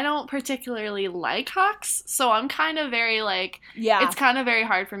 like, I don't particularly like Hux, so I'm kind of very, like, it's kind of very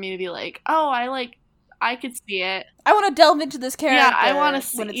hard for me to be like, oh, I could see it. I want to delve into this character. Yeah, I want to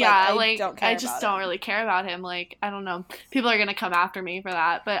see. I just don't really care about him. Like, I don't know. People are gonna come after me for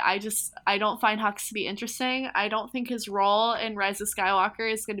that, but I don't find Hux to be interesting. I don't think his role in Rise of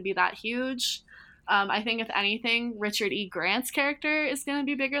Skywalker is going to be that huge. I think, if anything, Richard E. Grant's character is going to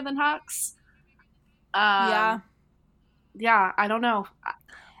be bigger than Hux. Yeah, I don't know.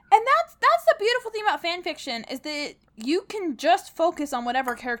 And that's the beautiful thing about fanfiction, is that you can just focus on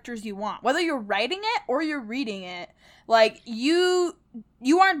whatever characters you want. Whether you're writing it or you're reading it, like, you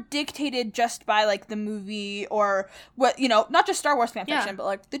aren't dictated just by, like, the movie or what, you know, not just Star Wars fanfiction, but,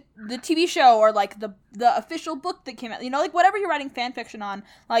 like, the TV show or, like, the official book that came out. You know, like, whatever you're writing fanfiction on,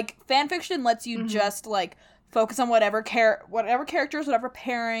 like, fanfiction lets you just, like, focus on whatever characters, whatever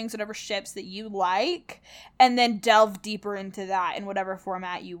pairings, whatever ships that you like, and then delve deeper into that in whatever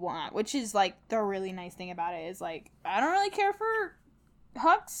format you want, which is, like, the really nice thing about it is, like, I don't really care for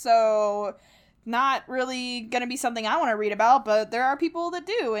Hux, so not really gonna be something I want to read about, but there are people that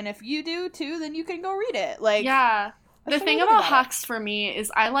do, and if you do too, then you can go read it. Like, yeah. The thing about Hux for me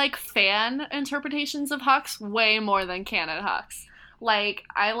is I like fan interpretations of Hux way more than canon Hux. Like,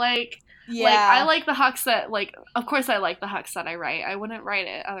 I like the Hux that, like, of course I like the Hux that I write. I wouldn't write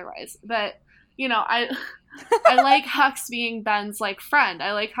it otherwise. But, you know, I like Hux being Ben's, like, friend.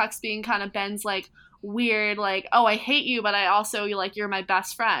 I like Hux being kind of Ben's, like, weird, like, oh, I hate you, but I also, like, you're my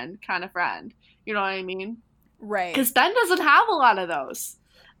best friend kind of friend. You know what I mean? Right. Because Ben doesn't have a lot of those.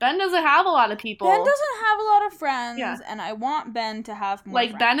 Ben doesn't have a lot of people. Ben doesn't have a lot of friends, and I want Ben to have more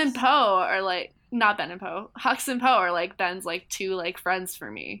friends. Ben and Poe are, like, not Ben and Poe. Hux and Poe are, like, Ben's, like, two, like, friends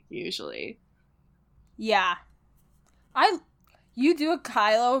for me, usually. Yeah. You do a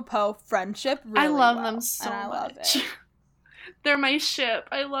Kylo Poe friendship really I love well, them so and I love much. It. They're my ship.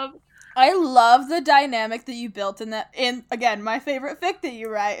 I love the dynamic that you built in again, my favorite fic that you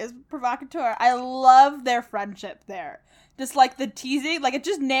write is Provocateur. I love their friendship there. Just, like, the teasing, like, it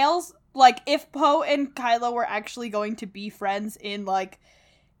just nails like, if Poe and Kylo were actually going to be friends in, like,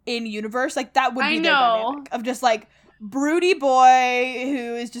 in universe, like, that would be their dynamic of just, like, broody boy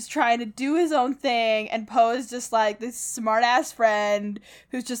who is just trying to do his own thing, and Poe is just, like, this smart-ass friend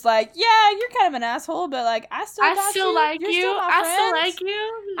who's just like, yeah, you're kind of an asshole, but, like, I still like you.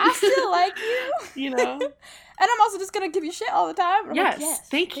 I still like you. You know? And I'm also just gonna give you shit all the time. And I'm yes, like, yes,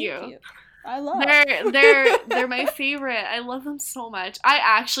 thank you. I love they're my favorite. I love them so much. I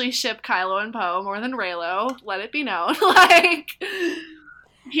actually ship Kylo and Poe more than Reylo. Let it be known. Like,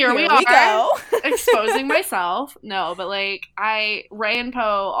 here we go. Exposing myself. No, but like Rey and Poe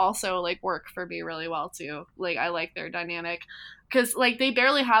also like work for me really well too. Like, I like their dynamic. Because, like, they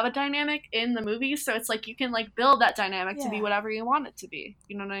barely have a dynamic in the movies, so it's like you can, like, build that dynamic to be whatever you want it to be.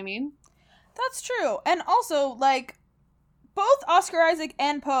 You know what I mean? That's true. And also, like, both Oscar Isaac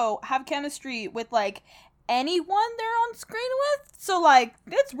and Poe have chemistry with, like, anyone they're on screen with. So, like,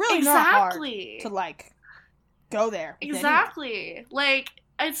 it's really not hard to, like, go there. Exactly. Anyone. Like,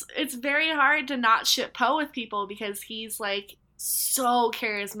 it's very hard to not ship Poe with people because he's, like, so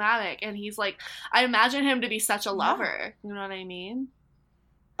charismatic. And he's, like, I imagine him to be such a lover. You know what I mean?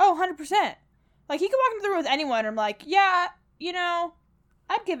 Oh, 100%. Like, he could walk into the room with anyone and I'm like, yeah, you know,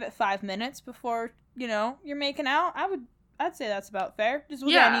 I'd give it 5 minutes before, you know, you're making out. I'd say that's about fair. Just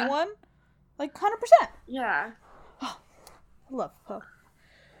with anyone. Like, 100%. Yeah. Oh, I love Poe.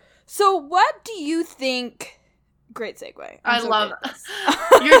 So, what do you think... Great segue. I love it.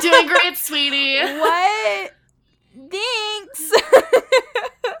 You're doing great, sweetie. What? Thanks.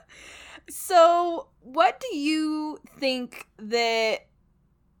 So, what do you think that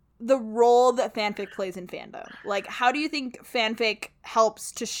the role that fanfic plays in fandom? Like, how do you think fanfic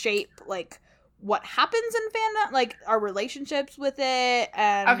helps to shape, like, what happens in fandom? Like, our relationships with it?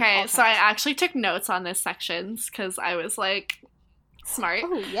 And okay, so I actually took notes on this sections because I was, like, smart.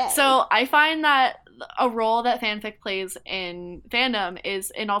 Oh, yeah. So, I find that a role that fanfic plays in fandom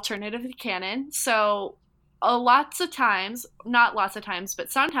is an alternative to canon. So, lots of times, not lots of times,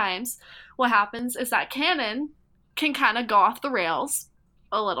 but sometimes what happens is that canon can kind of go off the rails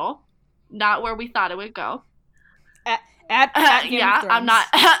a little. Not where we thought it would go. At Game of Thrones. I'm not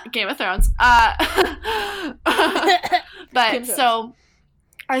Game of Thrones. But so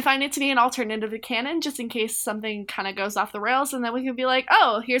I find it to be an alternative to canon just in case something kind of goes off the rails, and then we can be like,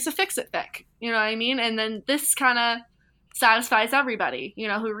 oh, here's a fix-it fic. You know what I mean? And then this kind of satisfies everybody, you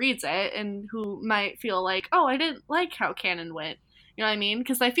know, who reads it and who might feel like, oh, I didn't like how canon went. You know what I mean?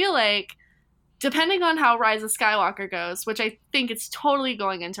 Because I feel like depending on how Rise of Skywalker goes, which I think it's totally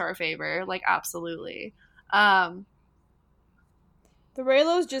going into our favor, like, absolutely. The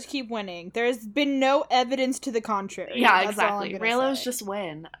Reylos just keep winning. There's been no evidence to the contrary. Yeah, exactly. Reylos just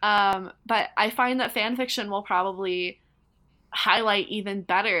win. But I find that fanfiction will probably highlight even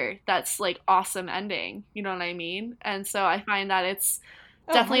better that's, like, awesome ending. You know what I mean? And so I find that it's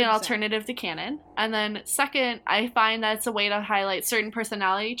definitely 100%. An alternative to canon. And then second, I find that it's a way to highlight certain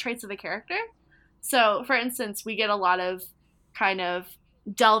personality traits of the character. So, for instance, we get a lot of kind of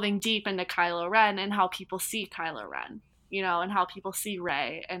delving deep into Kylo Ren and how people see Kylo Ren. You know, and how people see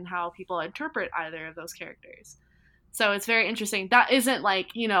Rey and how people interpret either of those characters. So it's very interesting. That isn't like,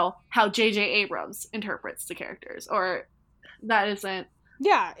 you know, how J.J. Abrams interprets the characters, or that isn't.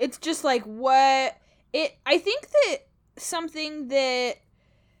 Yeah, it's just like I think that something that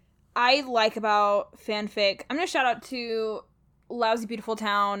I like about fanfic, I'm going to shout out to Lousy Beautiful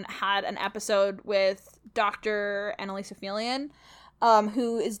Town, had an episode with Dr. Annalisa Felian,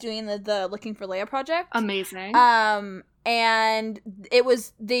 who is doing the Looking for Leia project. Amazing. And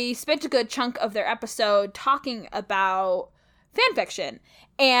they spent a good chunk of their episode talking about fanfiction.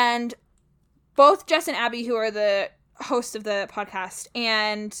 And both Jess and Abby, who are the hosts of the podcast,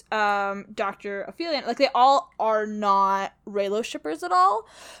 and Dr. Ophelia, like, they all are not Reylo shippers at all.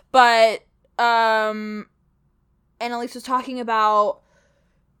 But Annalise was talking about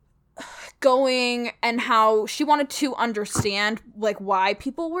going and how she wanted to understand, like, why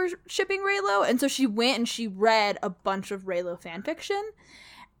people were shipping Reylo, and so she went and she read a bunch of Reylo fanfiction,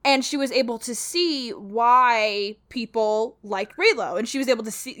 and she was able to see why people like Reylo, and she was able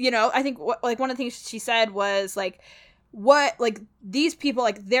to see, you know, I think, like, one of the things she said was, like, what, like, these people,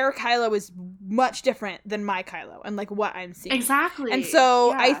 like, their Kylo is much different than my Kylo, and, like, what I'm seeing. Exactly. And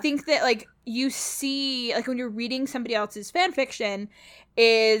so I think that, like, you see, like, when you're reading somebody else's fanfiction,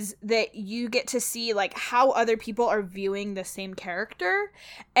 is that you get to see, like, how other people are viewing the same character.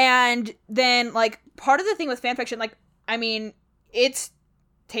 And then, like, part of the thing with fanfiction, like, I mean, it's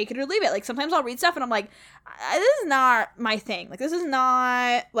take it or leave it. Like, sometimes I'll read stuff and I'm like, this is not my thing. Like, this is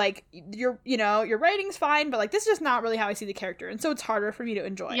not, like, your writing's fine, but, like, this is just not really how I see the character. And so it's harder for me to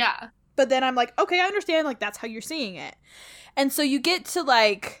enjoy. Yeah. but then I'm like, okay, I understand, like, that's how you're seeing it. And so you get to,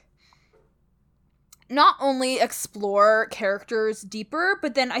 like, not only explore characters deeper,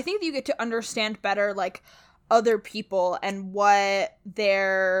 but then I think that you get to understand better, like, other people and what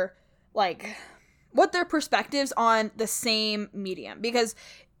their perspectives on the same medium. Because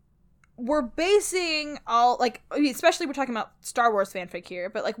we're basing all, like, especially we're talking about Star Wars fanfic here,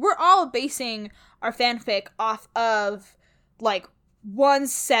 but, like, we're all basing our fanfic off of, like, one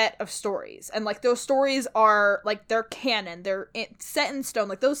set of stories, and, like, those stories are, like, they're canon, they're set in stone,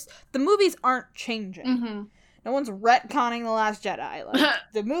 like, the movies aren't changing. Mm-hmm. No one's retconning The Last Jedi, like,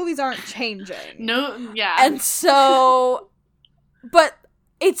 the movies aren't changing. No, yeah. And so, but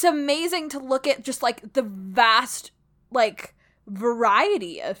it's amazing to look at just, like, the vast, like,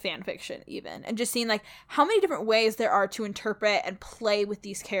 variety of fanfiction, even, and just seeing, like, how many different ways there are to interpret and play with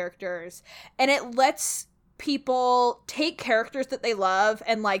these characters, and it lets people take characters that they love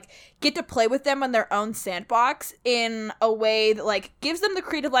and, like, get to play with them on their own sandbox in a way that, like, gives them the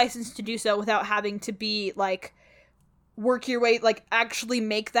creative license to do so without having to be, like, work your way, like, actually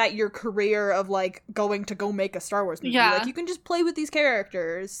make that your career of, like, going to go make a Star Wars movie. Yeah. Like, you can just play with these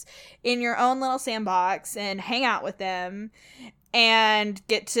characters in your own little sandbox and hang out with them and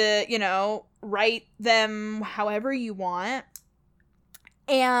get to, you know, write them however you want.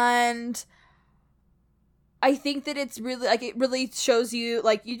 And I think that it's really, like, it really shows you,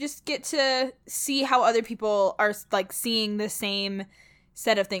 like, you just get to see how other people are, like, seeing the same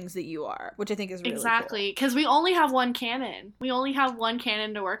set of things that you are, which I think is really exactly, because we only have one canon. We only have one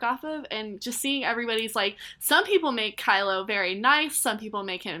canon to work off of, and just seeing everybody's, like, some people make Kylo very nice, some people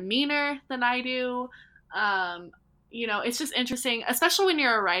make him meaner than I do. You know, it's just interesting, especially when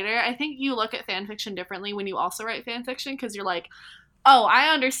you're a writer. I think you look at fanfiction differently when you also write fanfiction, because you're like, oh,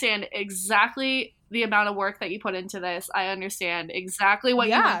 I understand exactly the amount of work that you put into this. I understand exactly what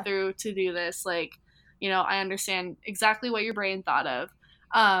you went through to do this. Like, you know, I understand exactly what your brain thought of,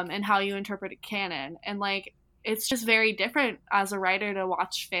 and how you interpreted canon. And, like, it's just very different as a writer to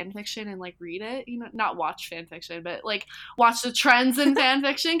watch fan fiction and, like, read it. You know, not watch fan fiction, but, like, watch the trends in fan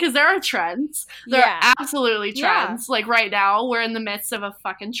fiction, because there are trends. There are absolutely trends. Like, right now, we're in the midst of a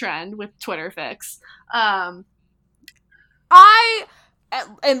fucking trend with Twitter fics. I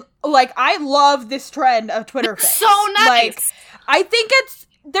love this trend of Twitter fics. So nice. Like, I think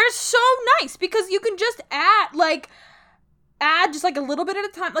they're so nice because you can just add just, like, a little bit at a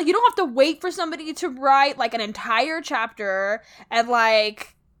time. Like, you don't have to wait for somebody to write, like, an entire chapter and,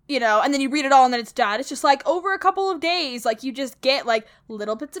 like, you know, and then you read it all and then it's done. It's just, like, over a couple of days, like, you just get, like,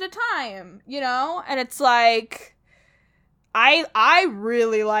 little bits at a time, you know? And it's, like, I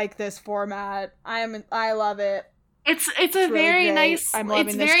really like this format. I love it. It's a really very great. Nice.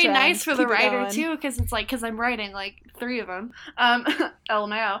 It's very trend. Nice for the writer too, because it's like, because I'm writing like 3 of them.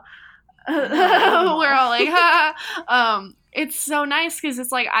 LMAO. We're all like, ha. It's so nice because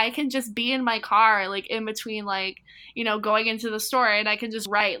it's like I can just be in my car, like, in between, like, you know, going into the store, and I can just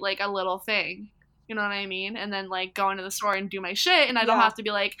write, like, a little thing. You know what I mean? And then, like, go into the store and do my shit, and I don't have to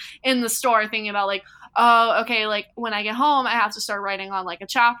be, like, in the store thinking about, like, oh, okay, like, when I get home, I have to start writing on, like, a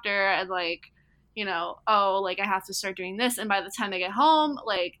chapter, and, like, you know, oh, like, I have to start doing this, and by the time I get home,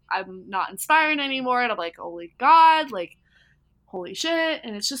 like, I'm not inspired anymore, and I'm like, holy God, like, holy shit,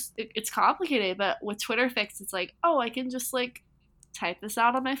 and it's just, it's complicated, but with Twitter fics, it's like, oh, I can just, like, type this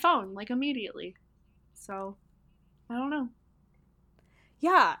out on my phone, like, immediately. So, I don't know.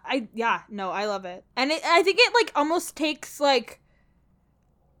 Yeah, I love it. And I think it, like, almost takes, like,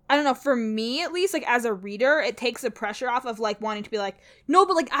 I don't know, for me, at least, like, as a reader, it takes the pressure off of, like, wanting to be like, no,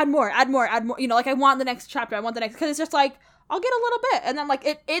 but, like, add more, you know, like, I want the next chapter, because it's just, like, I'll get a little bit, and then,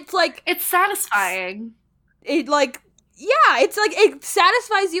 like, it's, like... It's satisfying. It, like, yeah, it's, like, it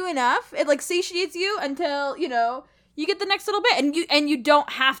satisfies you enough, it, like, satiates you until, you know, you get the next little bit, and you don't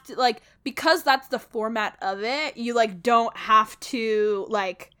have to, like, because that's the format of it, you, like, don't have to,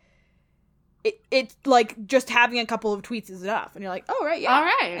 like... It's like just having a couple of tweets is enough, and you're like, oh, right, yeah, all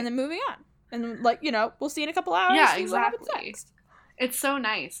right, and then moving on, and then, like, you know, we'll see in a couple hours. Yeah, exactly. It's so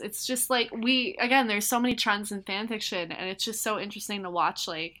nice. It's just like there's so many trends in fan fiction, and it's just so interesting to watch,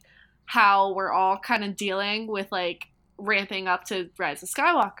 like, how we're all kind of dealing with, like, ramping up to Rise of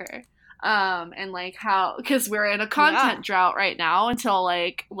Skywalker, and, like, how, because we're in a content drought right now until,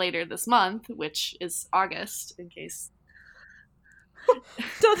 like, later this month, which is August, in case.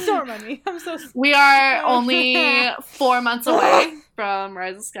 Don't remind me. I'm so sorry. We are only 4 months away from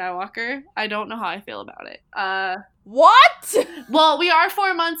Rise of Skywalker. I don't know how I feel about it. What? Well, we are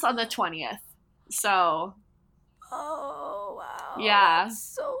 4 months on the 20th. So. Oh, wow. Yeah.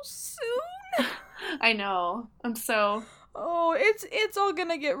 That's so soon. I know. I'm so. Oh, it's all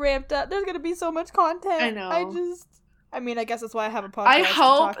gonna get ramped up. There's gonna be so much content. I know. I guess that's why I have a podcast. I to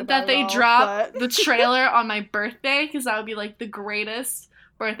hope talk that about they it all, drop but- the trailer on my birthday, because that would be like the greatest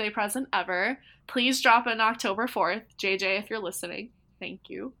birthday present ever. Please drop it on October 4th. JJ, if you're listening, thank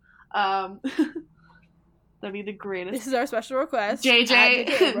you. That'd be the greatest. This is our special request.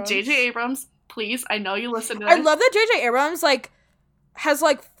 JJ Abrams, please. I know you listen to this. I love that JJ Abrams has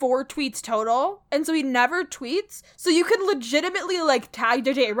 4 tweets total, and so he never tweets. So you can legitimately tag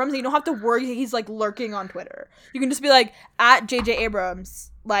JJ Abrams, and you don't have to worry he's lurking on Twitter. You can just be at JJ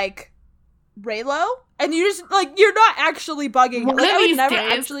Abrams Reylo, and you just you're not actually bugging. I would never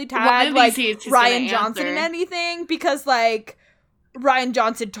actually tag Ryan Johnson in anything, because Ryan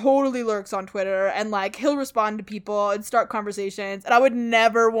Johnson totally lurks on Twitter, and he'll respond to people and start conversations, and I would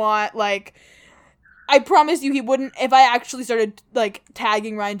never want I promise you he wouldn't, if I actually started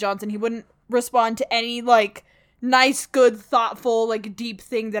tagging Ryan Johnson, he wouldn't respond to any nice, good, thoughtful, deep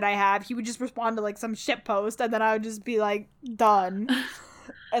thing that I have. He would just respond to some shit post, and then I would just be done.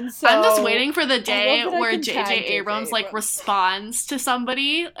 And so I'm just waiting for the day where JJ Abrams responds to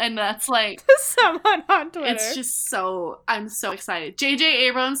somebody, and that's someone on Twitter. It's just I'm so excited. JJ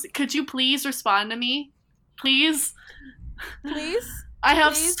Abrams, could you please respond to me? Please? I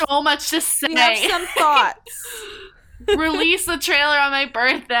have so much to say. We have some thoughts. Release the trailer on my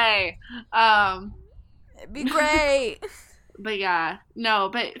birthday. It'd be great. But yeah, no,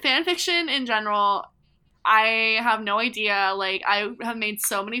 but fanfiction in general, I have no idea. I have made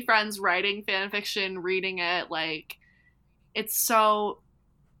so many friends writing fanfiction, reading it. It's so...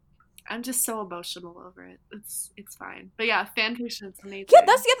 I'm just so emotional over it. It's fine. But yeah, fanfiction is amazing. Yeah,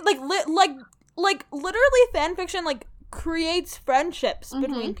 that's the literally fanfiction, creates friendships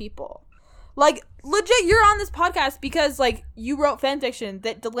between people. Legit, you're on this podcast because you wrote fanfiction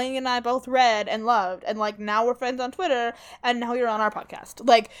that Delaney and I both read and loved, and now we're friends on Twitter, and now you're on our podcast.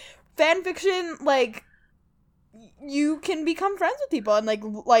 Fanfiction, you can become friends with people and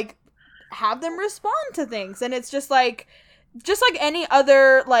have them respond to things, and it's just any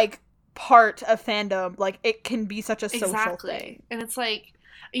other part of fandom, it can be such a social thing. And it's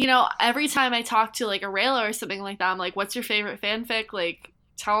every time I talk to a Reylo or something like that, I'm what's your favorite fanfic?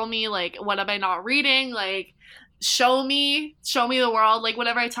 Tell me, what am I not reading? Show me the world.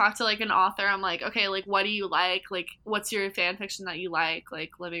 Whenever I talk to an author, I'm okay, what do you like? What's your fanfiction that you like?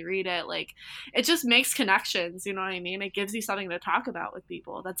 Let me read it. It just makes connections, you know what I mean? It gives you something to talk about with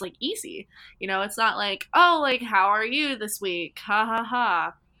people. That's easy. It's not oh, how are you this week? Ha ha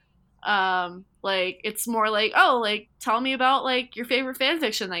ha. It's more oh, tell me about your favorite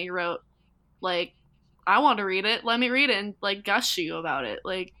fanfiction that you wrote. I want to read it. Let me read it and gush you about it.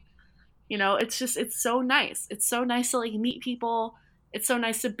 It's so nice. It's so nice to meet people. It's so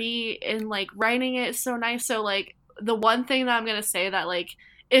nice to be in writing it. It's so nice. So the one thing that I'm gonna say that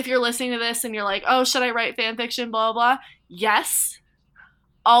if you're listening to this and you're oh, should I write fanfiction? Blah blah. Yes,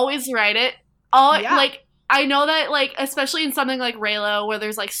 always write it. I know that, especially in something like Reylo, where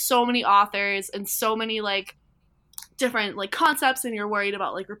there's, so many authors and so many, different, concepts, and you're worried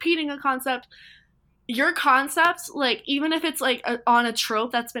about, repeating a concept. Your concept, even if it's, on a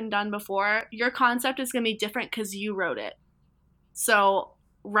trope that's been done before, your concept is going to be different because you wrote it. So,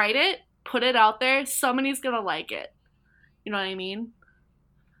 write it, put it out there, somebody's going to like it. You know what I mean?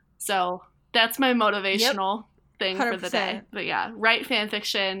 So, that's my motivational thing 100%. For the day. But yeah, write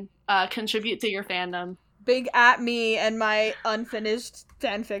fanfiction, contribute to your fandom. Big at me and my unfinished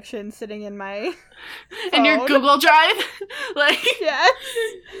fanfiction sitting in my phone. In your Google Drive? Yes.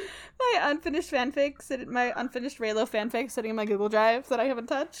 My unfinished my unfinished Reylo fanfic sitting in my Google Drive that I haven't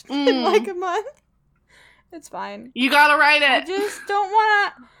touched in a month. It's fine. You gotta write it. I just don't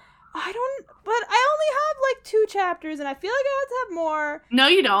wanna... but I only have 2 chapters, and I feel I have to have more. No,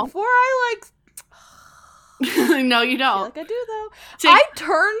 you don't. Before I No, you don't. I do, though. I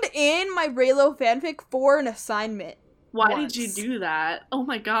turned in my Reylo fanfic for an assignment. Why did you do that? Oh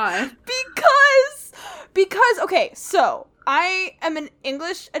my god. Because, okay, so, I am an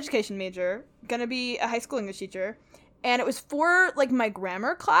English education major, gonna be a high school English teacher, and it was for, my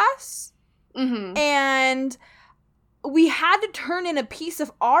grammar class, and we had to turn in a piece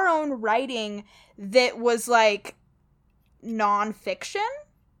of our own writing that was, nonfiction.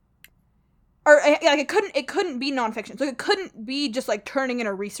 Or it couldn't be nonfiction, so it couldn't be just turning in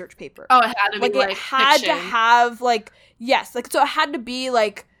a research paper. Oh, it had to be it had fiction. to have yes, so it had to be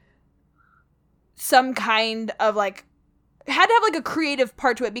some kind of it had to have a creative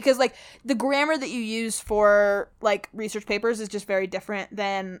part to it, because the grammar that you use for research papers is just very different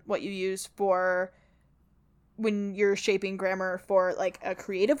than what you use for when you're shaping grammar for, like, a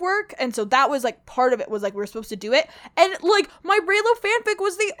creative work. And so that was, like, part of it was, like, we were supposed to do it. And, like, my Reylo fanfic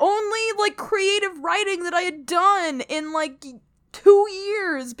was the only, like, creative writing that I had done in, like, 2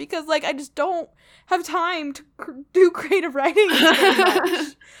 years. Because, like, I just don't have time to do creative writing very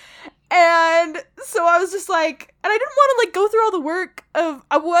much. And so I was just, like, and I didn't want to, like, go through all the work of,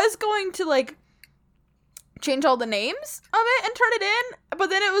 I was going to, like, change all the names of it and turn it in. But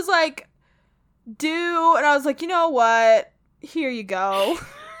then it was, like, and I was like, you know what, here you go.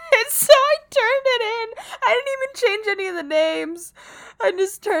 And so I turned it in. I didn't even change any of the names. I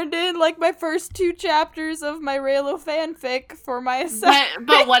just turned in, like, my first 2 chapters of my Reylo fanfic for my assignment.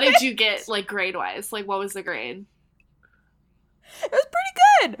 But what did you get, like, grade-wise? Like, what was the grade? It was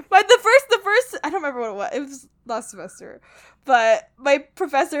pretty good. But the first, I don't remember what it was. It was last semester. But my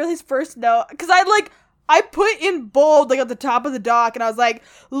professor, his first note, because I put in bold, like, at the top of the doc, and I was like,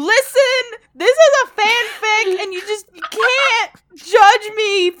 listen, this is a fanfic, and you can't judge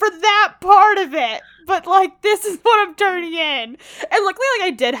me for that part of it. But, like, this is what I'm turning in. And luckily, like,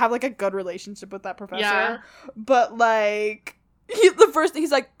 I did have, like, a good relationship with that professor. Yeah. But, like,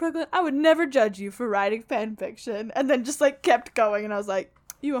 he's like, Brooklyn, I would never judge you for writing fanfiction. And then just, like, kept going, and I was like,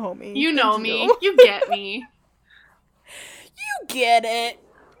 you a homie. You know me. You get me. You get it.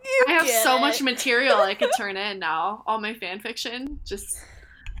 I have so much material I could turn in now. All my fan fiction. Just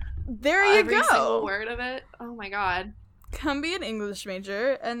there you go. Every single word of it. Oh my god. Come be an English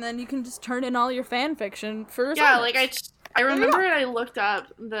major, and then you can just turn in all your fan fiction for yeah, like I remember I looked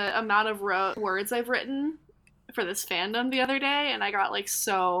up the amount of words I've written for this fandom the other day, and I got, like,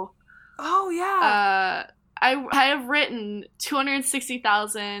 so... Oh, yeah. I have written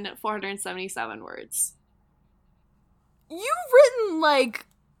 260,477 words. You've written, like,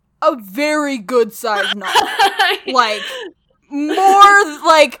 a very good sized novel. Like, more,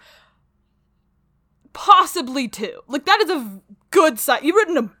 like, possibly 2. Like, that is a good size. You've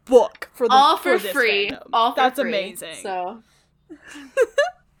written a book for the all for free. Fandom. All for That's free. Amazing. So,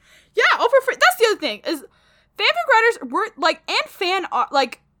 yeah, all for free. That's the other thing is fanfic writers were like, and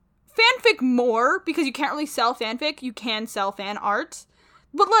fanfic more, because you can't really sell fanfic. You can sell fan art,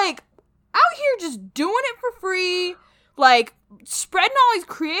 but, like, out here just doing it for free. Like, spreading all these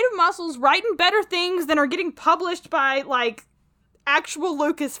creative muscles, writing better things than are getting published by, like, actual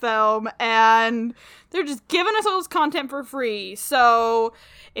Lucasfilm, and they're just giving us all this content for free. So,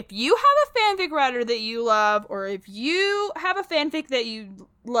 if you have a fanfic writer that you love, or if you have a fanfic that you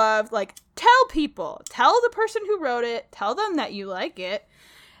love, like, tell people. Tell the person who wrote it. Tell them that you like it.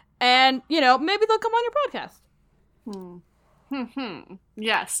 And, you know, maybe they'll come on your podcast.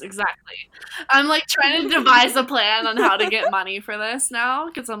 Yes, exactly. I'm, like, trying to devise a plan on how to get money for this now,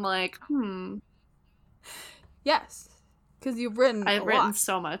 because I'm like, Yes, because I've written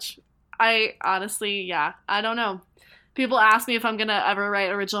so much. I honestly, yeah, I don't know. People ask me if I'm gonna ever write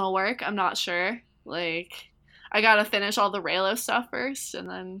original work. I'm not sure. Like, I gotta finish all the Reylo stuff first, and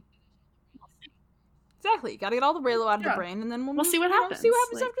then... Exactly, you gotta get all the Reylo out of the brain, and then we'll see what happens. See what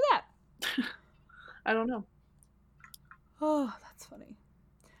happens after that. I don't know. Oh, that's funny.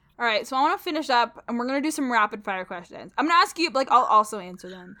 All right, so I want to finish up, and we're going to do some rapid fire questions. I'm going to ask you, like, I'll also answer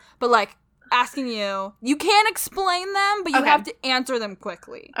them. But, like, asking you, you can't explain them, but you have to answer them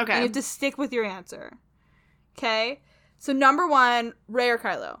quickly. Okay. And you have to stick with your answer. Okay? So, number 1, Rey or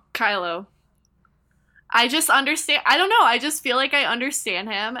Kylo? Kylo. I just understand. I don't know. I just feel like I understand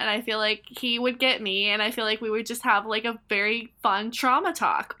him, and I feel like he would get me, and I feel like we would just have, like, a very fun trauma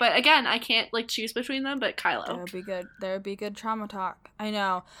talk. But again, I can't, like, choose between them, but Kylo. There would be good trauma talk. I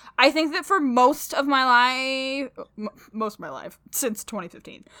know. I think that for most of my life, since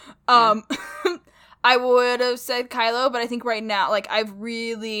 2015, I would have said Kylo, but I think right now, like, I've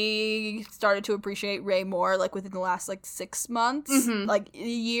really started to appreciate Rey more, like, within the last, like, 6 months, like, a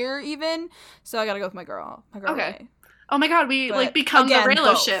year even, so I gotta go with my girl okay. Rey. Oh my god, we, like, become the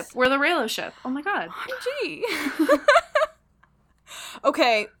Reylo ship. We're the Reylo ship. Oh my god. Gee.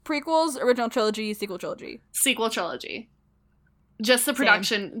 Okay, prequels, original trilogy, sequel trilogy. Sequel trilogy. Just the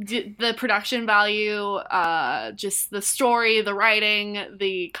production, the production value, just the story, the writing,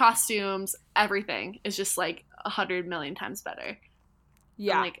 the costumes, everything is just, like, 100 million times better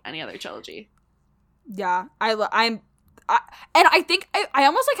than, like, any other trilogy. Yeah, and I think I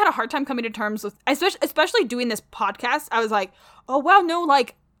almost, like, had a hard time coming to terms with, especially doing this podcast. I was like, oh wow, no,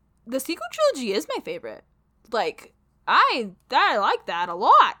 like, the sequel trilogy is my favorite. Like, I like that a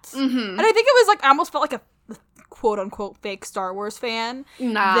lot, and I think it was, like, I almost felt like a quote-unquote fake Star Wars fan.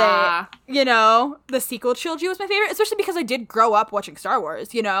 Nah. That, you know, the sequel trilogy was my favorite, especially because I did grow up watching Star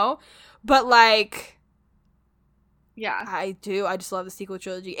Wars, you know? But, like... Yeah. I just love the sequel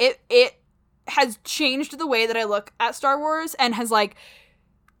trilogy. It has changed the way that I look at Star Wars and has, like,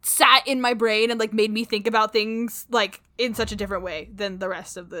 sat in my brain and, like, made me think about things, like, in such a different way than the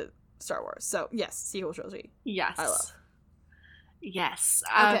rest of the Star Wars. So, yes, sequel trilogy. Yes. I love. Yes.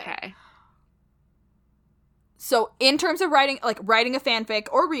 Okay. So, in terms of writing a fanfic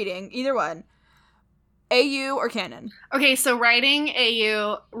or reading, either one, AU or canon? Okay, so writing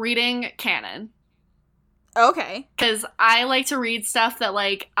AU, reading canon. Okay. Because I like to read stuff that,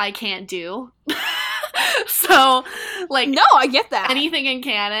 like, I can't do. So, like... No, I get that. Anything in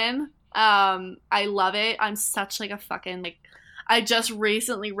canon, I love it. I'm such, like, a fucking, like... I just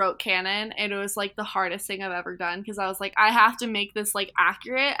recently wrote canon, and it was, like, the hardest thing I've ever done, because I was like, I have to make this, like,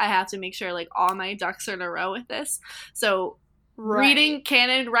 accurate. I have to make sure, like, all my ducks are in a row with this. So... Right. Reading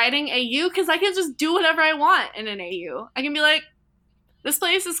canon, writing AU, because I can just do whatever I want in an AU. I can be like, this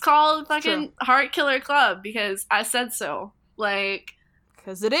place is called fucking Heart Killer Club because I said so. Like,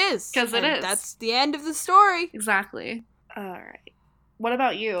 because it is. Because it is. That's the end of the story. Exactly. All right. What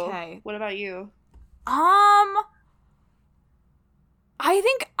about you? Okay. What about you? I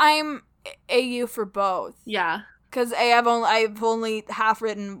think I'm AU for both. Yeah. Because I've only half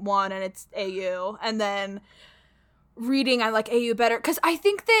written one, and it's AU, and then reading I like AU better, because I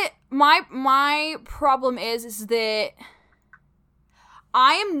think that my problem is that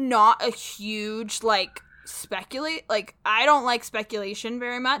I am not a huge, like, I don't like speculation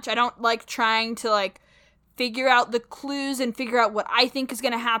very much. I don't like trying to, like, figure out the clues and figure out what I think is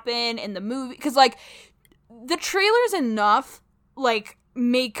gonna happen in the movie, because, like, the trailers enough, like,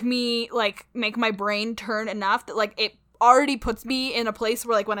 make my brain turn enough that, like, it already puts me in a place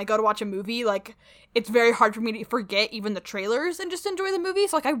where, like, when I go to watch a movie, like, it's very hard for me to forget even the trailers and just enjoy the movie.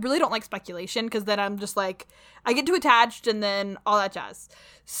 So, like, I really don't like speculation, because then I'm just, like, I get too attached and then all that jazz.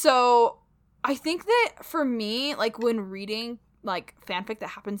 So, I think that for me, like, when reading, like, fanfic that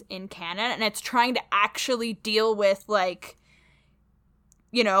happens in canon and it's trying to actually deal with, like,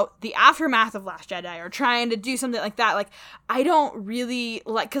 you know, the aftermath of Last Jedi or trying to do something like that, like, I don't really,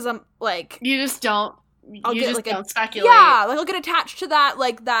 like, because I'm, like... You just don't... don't speculate. Yeah, like, I'll get attached to that,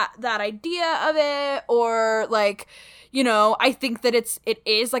 like, that idea of it, or, like, you know, I think that it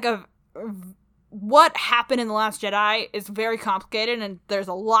is, like, what happened in The Last Jedi is very complicated, and there's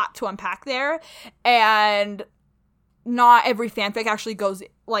a lot to unpack there, and not every fanfic actually goes,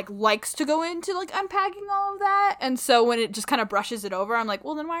 like, likes to go into, like, unpacking all of that, and so when it just kind of brushes it over, I'm like,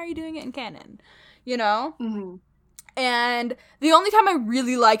 well, then why are you doing it in canon? You know? Mm-hmm. And the only time I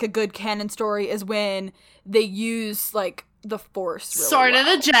really like a good canon story is when they use, like, the Force really Sword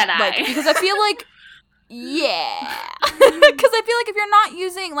well. of the Jedi. Like, because I feel like, yeah. Because I feel like if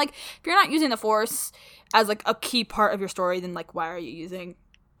you're not using the Force as, like, a key part of your story, then, like, why are you using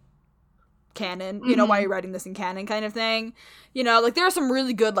canon? You know, why are you writing this in canon kind of thing? You know, like, there are some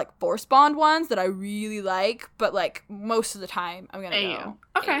really good, like, Force Bond ones that I really like, but, like, most of the time, I'm gonna go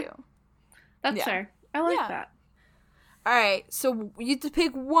Okay. AU. That's fair. I like that. All right, so you have to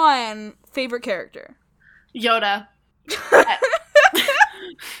pick one favorite character. Yoda. Okay.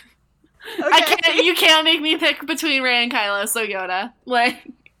 You can't make me pick between Rey and Kylo, so Yoda. Like,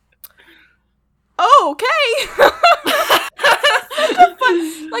 oh, okay.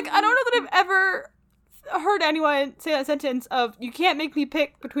 Like, I don't know that I've ever heard anyone say that sentence of, you can't make me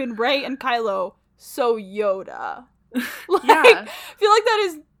pick between Rey and Kylo, so Yoda. Like, yeah. I feel like that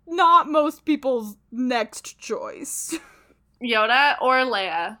is not most people's next choice. Yoda or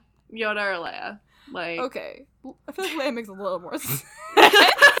Leia. Yoda or Leia. Like, okay. I feel like Leia makes a little more sense.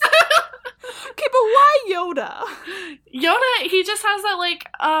 Okay, but why Yoda? Yoda, he just has that, like,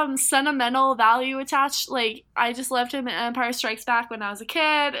 sentimental value attached. Like, I just loved him in Empire Strikes Back when I was a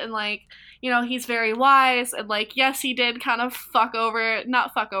kid, and, like, you know, he's very wise, and, like, yes, he did kind of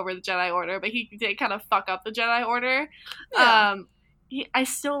not fuck over the Jedi Order, but he did kind of fuck up the Jedi Order. Yeah. I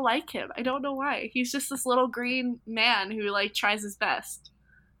still like him. I don't know why. He's just this little green man who, like, tries his best.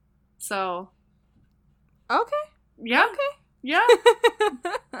 So. Okay. Yeah. Okay. Yeah.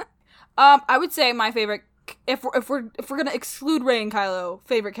 I would say my favorite, if we're gonna exclude Rey and Kylo,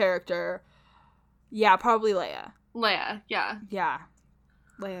 favorite character, yeah, probably Leia. Leia, yeah. Yeah.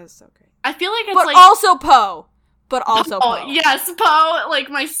 Leia is so great. I feel like it's but like... also Poe. But also Poe. Oh, yes, Poe, like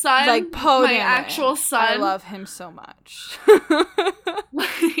my son. Like Poe, my actual son. I love him so much.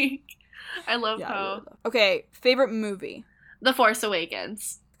 Like, I love Poe. I really okay, favorite movie? The Force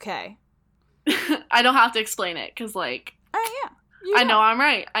Awakens. Okay. I don't have to explain it, because, like... yeah. I know I'm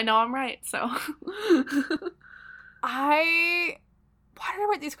right, so... Why did I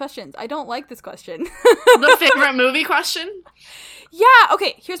write these questions? I don't like this question. The favorite movie question? Yeah,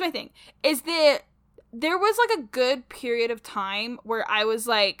 okay, here's my thing. Is that there was, like, a good period of time where I was,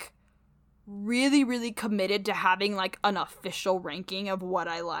 like, really, really committed to having, like, an official ranking of what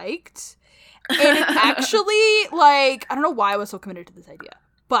I liked. And it actually, like, I don't know why I was so committed to this idea,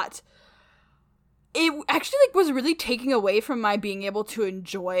 but it actually, like, was really taking away from my being able to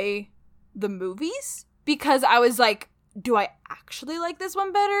enjoy the movies, because I was like, do I actually like this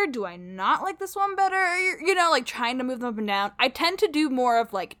one better? Do I not like this one better? You know, like, trying to move them up and down. I tend to do more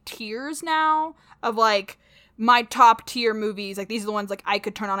of, like, tiers now of, like, my top tier movies. Like, these are the ones, like, I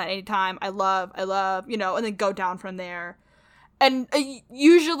could turn on at any time. I love, you know, and then go down from there. And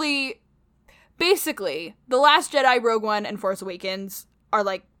usually, basically, The Last Jedi, Rogue One, and Force Awakens are,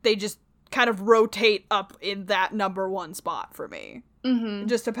 like, they just kind of rotate up in that number one spot for me. Mm-hmm. It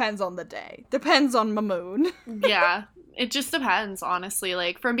just depends on the day. Depends on my mood. Yeah. It just depends, honestly.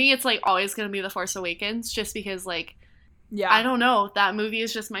 Like, for me, it's, like, always gonna be The Force Awakens, just because, like, yeah, I don't know, that movie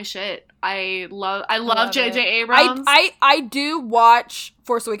is just my shit. I love J.J. Abrams. I do watch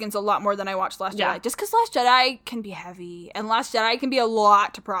Force Awakens a lot more than I watch Last Jedi, just because Last Jedi can be heavy, and Last Jedi can be a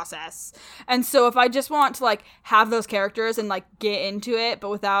lot to process. And so if I just want to, like, have those characters and, like, get into it, but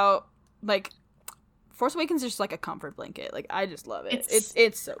without, like, Force Awakens is just, like, a comfort blanket. Like, I just love it.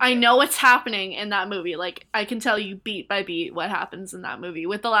 It's so good. I know what's happening in that movie. Like, I can tell you beat by beat what happens in that movie.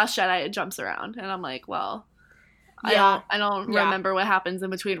 With The Last Jedi, it jumps around, and I'm like, well, I don't remember what happens in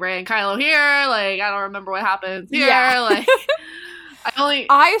between Rey and Kylo here. Like, I don't remember what happens here. Yeah. Like,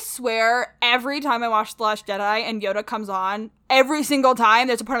 I swear, every time I watch The Last Jedi and Yoda comes on, every single time,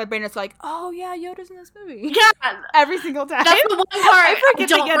 there's a part of my brain that's like, oh, yeah, Yoda's in this movie. Yeah. Every single time. That's the one part I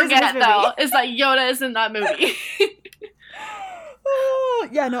don't forget, though, is that Yoda is in that movie.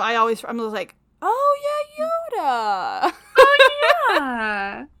 Yeah, no, I'm just like, oh, yeah, Yoda. Oh,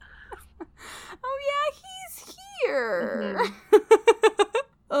 yeah. Oh, yeah, he's here.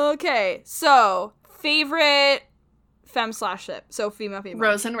 Mm-hmm. Okay, so, favorite femme/ship. So, female.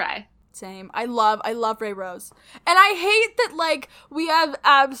 Rose and Rey. Same. I love Rey Rose. And I hate that, like, we have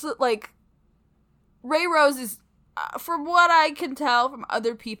like, Rey Rose is, from what I can tell from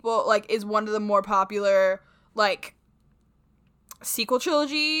other people, like, is one of the more popular, like, sequel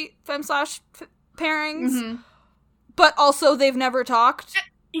trilogy femme/pairings. Mm-hmm. But also, they've never talked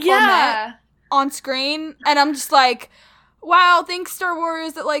or met on screen. And I'm just like, wow, thanks, Star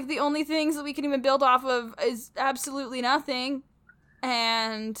Wars, that, like, the only things that we can even build off of is absolutely nothing.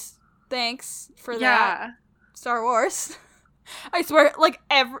 And thanks for that, Star Wars. I swear, like,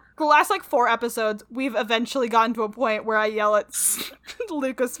 the last, like, 4 episodes, we've eventually gotten to a point where I yell at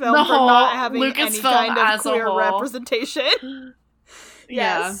Lucasfilm for not having any kind of queer representation.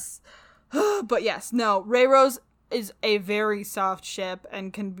 Yes. But yes, no, Rey Rose is a very soft ship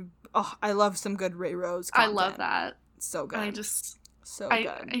and can be, I love some good Rey Rose content. I love that. So good.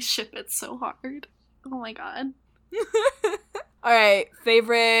 I ship it so hard. Oh my god. All right,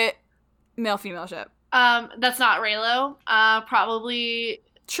 favorite male-female ship. That's not Reylo. Probably.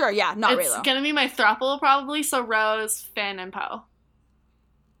 Sure, yeah, not Reylo. It's gonna be my throuple, probably. So Rose, Finn, and Poe.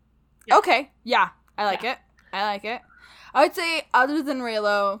 Yeah. Okay, yeah, I like it. I would say, other than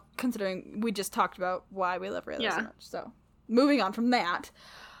Reylo, considering we just talked about why we love Reylo so much. So, moving on from that,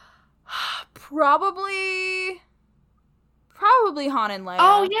 probably Han and Leia.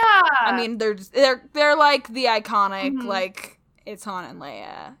 Oh yeah. I mean, they're like the iconic, like, it's Han and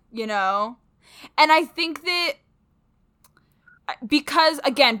Leia, you know? And I think that because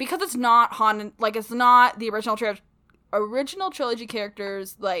it's not Han, like, it's not the original trilogy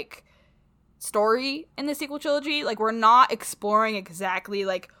characters, like, story in the sequel trilogy, like, we're not exploring exactly,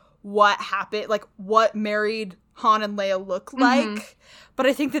 like, what happened, like, what married Han and Leia look like, but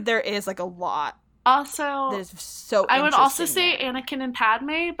I think that there is, like, a lot. Also, that is so I would also say Anakin and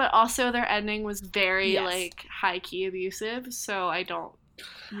Padme, but also their ending was very like high-key abusive, so I don't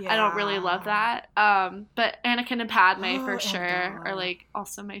really love that. But Anakin and Padme for sure are, like,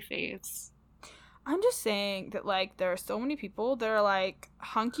 also my faves. I'm just saying that, like, there are so many people that are, like,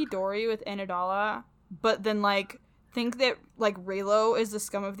 hunky-dory with Amidala, but then, like, think that, like, Reylo is the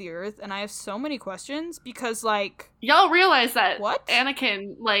scum of the earth, and I have so many questions because, like, y'all realize that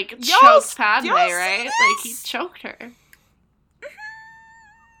Anakin, like, choked Padme, right? Like, he choked her. And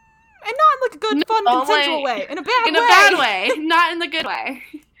not in, like, a good, fun, consensual way. In a bad way. Not in the good way.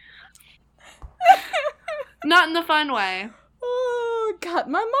 Not in the fun way. Oh, God.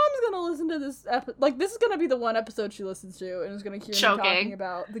 My mom's gonna listen to this episode. Like, this is gonna be the one episode she listens to, and is gonna hear me talking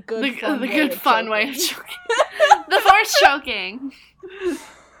about the good, fun way of choking. The force choking.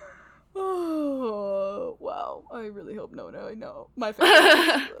 Oh, wow. I really hope no. I know. My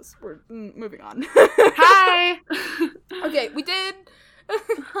family this. We're moving on. Hi! Okay, we did...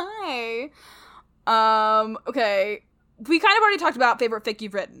 Hi. Okay. we kind of already talked about favorite fic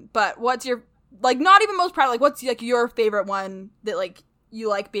you've written, but what's your, like, not even most proud, like, what's, like, your favorite one that, like, you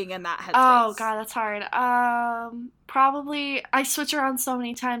like being in that headspace? Oh, God, that's hard. Probably, I switch around so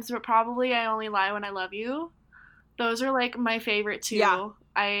many times, but probably I Only Lie When I Love You. Those are, like, my favorite, too. Yeah.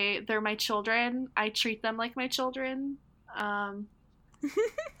 They're my children. I treat them like my children. Oh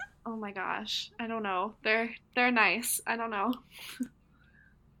my gosh. I don't know. They're nice. I don't know.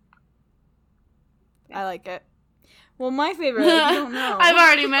 I like it. Well, my favorite, I don't know. I've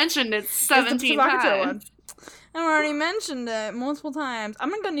already mentioned it 17 times. One. I've already mentioned it multiple times.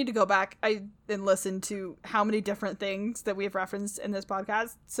 I'm gonna need to go back and listen to how many different things that we've referenced in this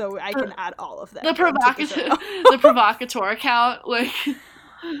podcast, so I can add all of them. The provocateur count, like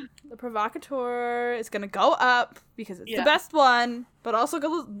the provocateur is gonna go up because it's the best one, but also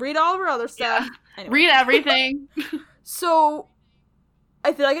go read all of our other stuff. Yeah. Anyway. Read everything. So,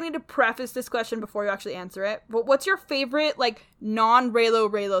 I feel like I need to preface this question before you actually answer it. But what's your favorite, like,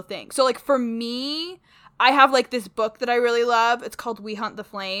 non-Reylo thing? So, like, for me, I have, like, this book that I really love. It's called We Hunt the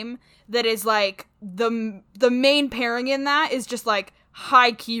Flame. That is, like, the main pairing in that is just, like,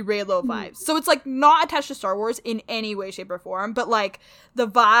 high-key Reylo vibes. So it's, like, not attached to Star Wars in any way, shape, or form. But, like, the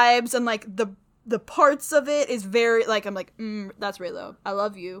vibes and, like, the parts of it is very, like, I'm like, that's Reylo. I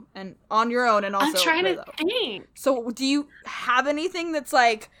love you. And on your own, and also I'm trying Reylo. to think. So do you have anything that's,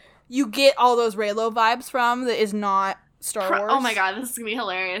 like, you get all those Reylo vibes from that is not Star Wars? Oh my god, this is gonna be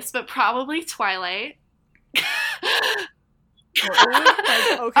hilarious. But probably Twilight.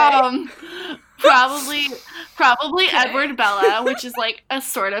 Okay. Probably okay. Edward Bella, which is, like, a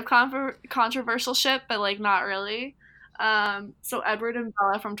sort of controversial ship, but, like, not really. So Edward and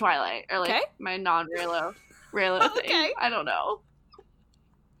Bella from Twilight are, like, my non-Reylo thing. I don't know.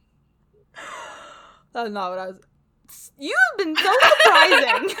 That's not what I was. You have been so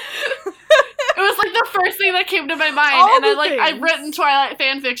surprising. It was, like, the first thing that came to my mind, and I've written Twilight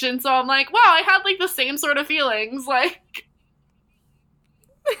fanfiction, so I'm like, wow, I had, like, the same sort of feelings, like.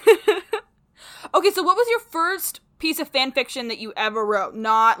 Okay, so what was your first piece of fanfiction that you ever wrote?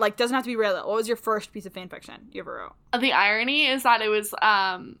 Not, like, doesn't have to be Reylo. What was your first piece of fanfiction you ever wrote? The irony is that it was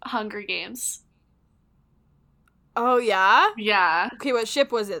Hunger Games. Oh, yeah? Yeah. Okay, what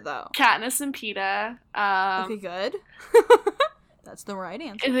ship was it, though? Katniss and Peeta. Okay, good. That's the right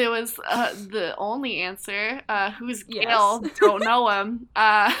answer. It was the only answer. Who's Gale? Yes. Don't know him.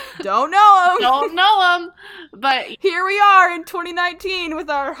 Don't know him. Don't know him. But here we are in 2019 with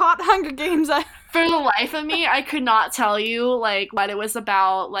our hot Hunger Games. For the life of me, I could not tell you, like, what it was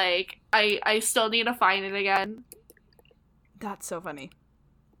about. Like, I still need to find it again. That's so funny.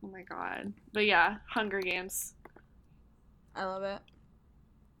 Oh my god. But yeah, Hunger Games. I love it.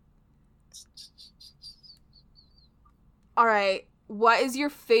 All right. What is your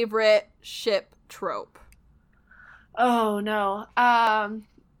favorite ship trope? Oh, no. Oh,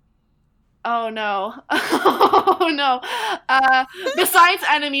 no. Oh, no. Besides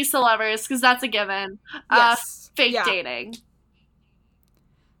enemies to lovers, because that's a given. Yes. Fake dating.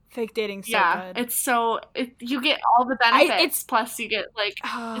 Fake dating's so good. It's so... you get all the benefits, plus you get, like...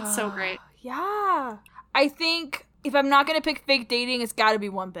 it's so great. Yeah. I think if I'm not going to pick fake dating, it's got to be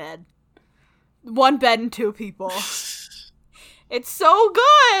one bed. One bed and two people. It's so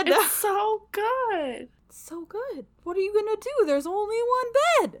good! It's so good! So good. What are you gonna do? There's only one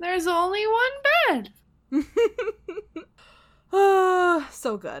bed! There's only one bed!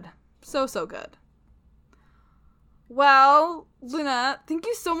 So good. So good. Well, Luna, thank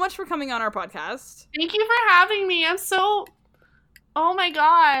you so much for coming on our podcast. Thank you for having me. I'm so... Oh my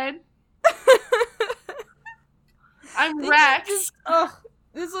god. I'm wrecked.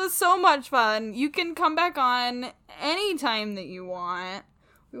 This was so much fun. You can come back on anytime that you want.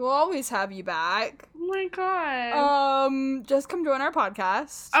 We will always have you back. Oh my god. Just come join our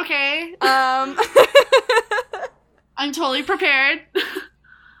podcast. Okay. I'm totally prepared.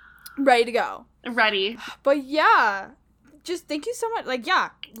 Ready to go. Ready. But yeah, just thank you so much. Like, yeah,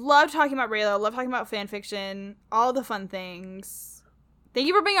 love talking about Reylo, love talking about fanfiction, all the fun things. Thank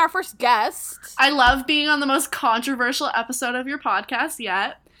you for being our first guest. I love being on the most controversial episode of your podcast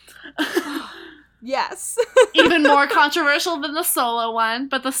yet. Yes. Even more controversial than the solo one,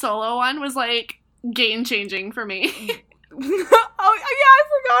 but the solo one was, like, game-changing for me. Oh, yeah, I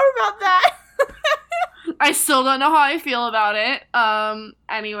forgot about that. I still don't know how I feel about it.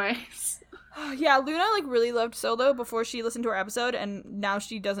 Anyways. Yeah, Luna, like, really loved Solo before she listened to our episode, and now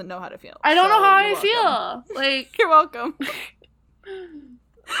she doesn't know how to feel. I don't know how I feel. Like, you're welcome.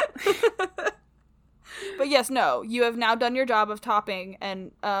 But yes, no, you have now done your job of topping,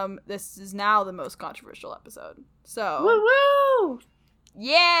 and this is now the most controversial episode. So woo!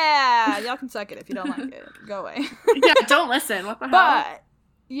 Yeah! y'all can suck it if you don't like it. Go away. Yeah, don't listen. What the hell?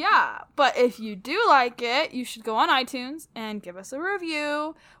 But if you do like it, you should go on iTunes and give us a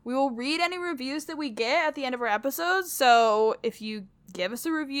review. We will read any reviews that we get at the end of our episodes. So if you give us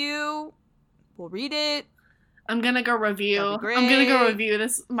a review, we'll read it. I'm gonna go review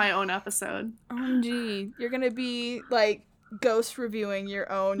this my own episode. OMG, you're gonna be like ghost reviewing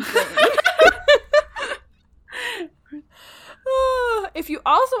your own thing. If you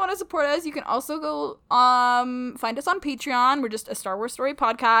also want to support us, you can also go find us on Patreon. We're just a Star Wars Story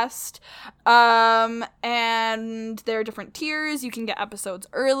podcast. And there are different tiers. You can get episodes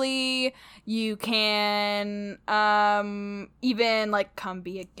early. You can even like come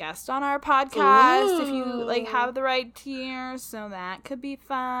be a guest on our podcast if you like have the right tier. So that could be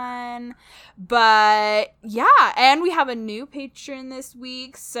fun. But yeah, and we have a new patron this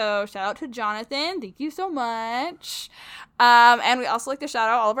week. So shout out to Jonathan. Thank you so much. And we also like to shout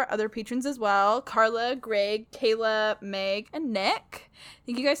out all of our other patrons as well. Carla, Greg, Kayla, Meg, and Nick.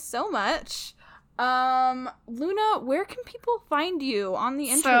 Thank you guys so much. Luna, where can people find you on the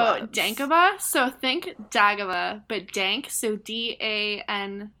interwebs? So, Dankova. So, think Dagova, but Dank. So,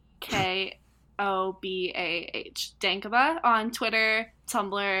 Dankobah. Dankova on Twitter,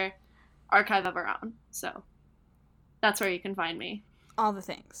 Tumblr, Archive of Our Own. So, that's where you can find me. All the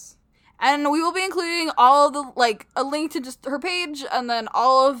things. And we will be including all of the, like, a link to just her page, and then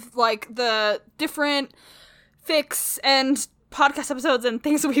all of, like, the different fics and podcast episodes and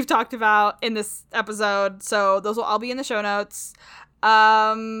things that we've talked about in this episode. So those will all be in the show notes.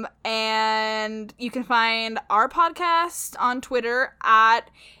 And you can find our podcast on Twitter at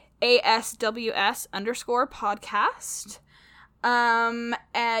ASWS_podcast. And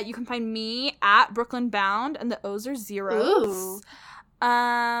you can find me at Brooklyn Bound, and the O's are zeros. Ooh.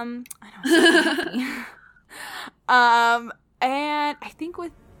 I know. And I think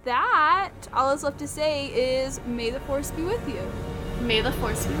with that, all that's left to say is, may the Force be with you. May the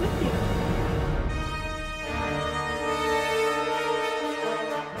Force be with you.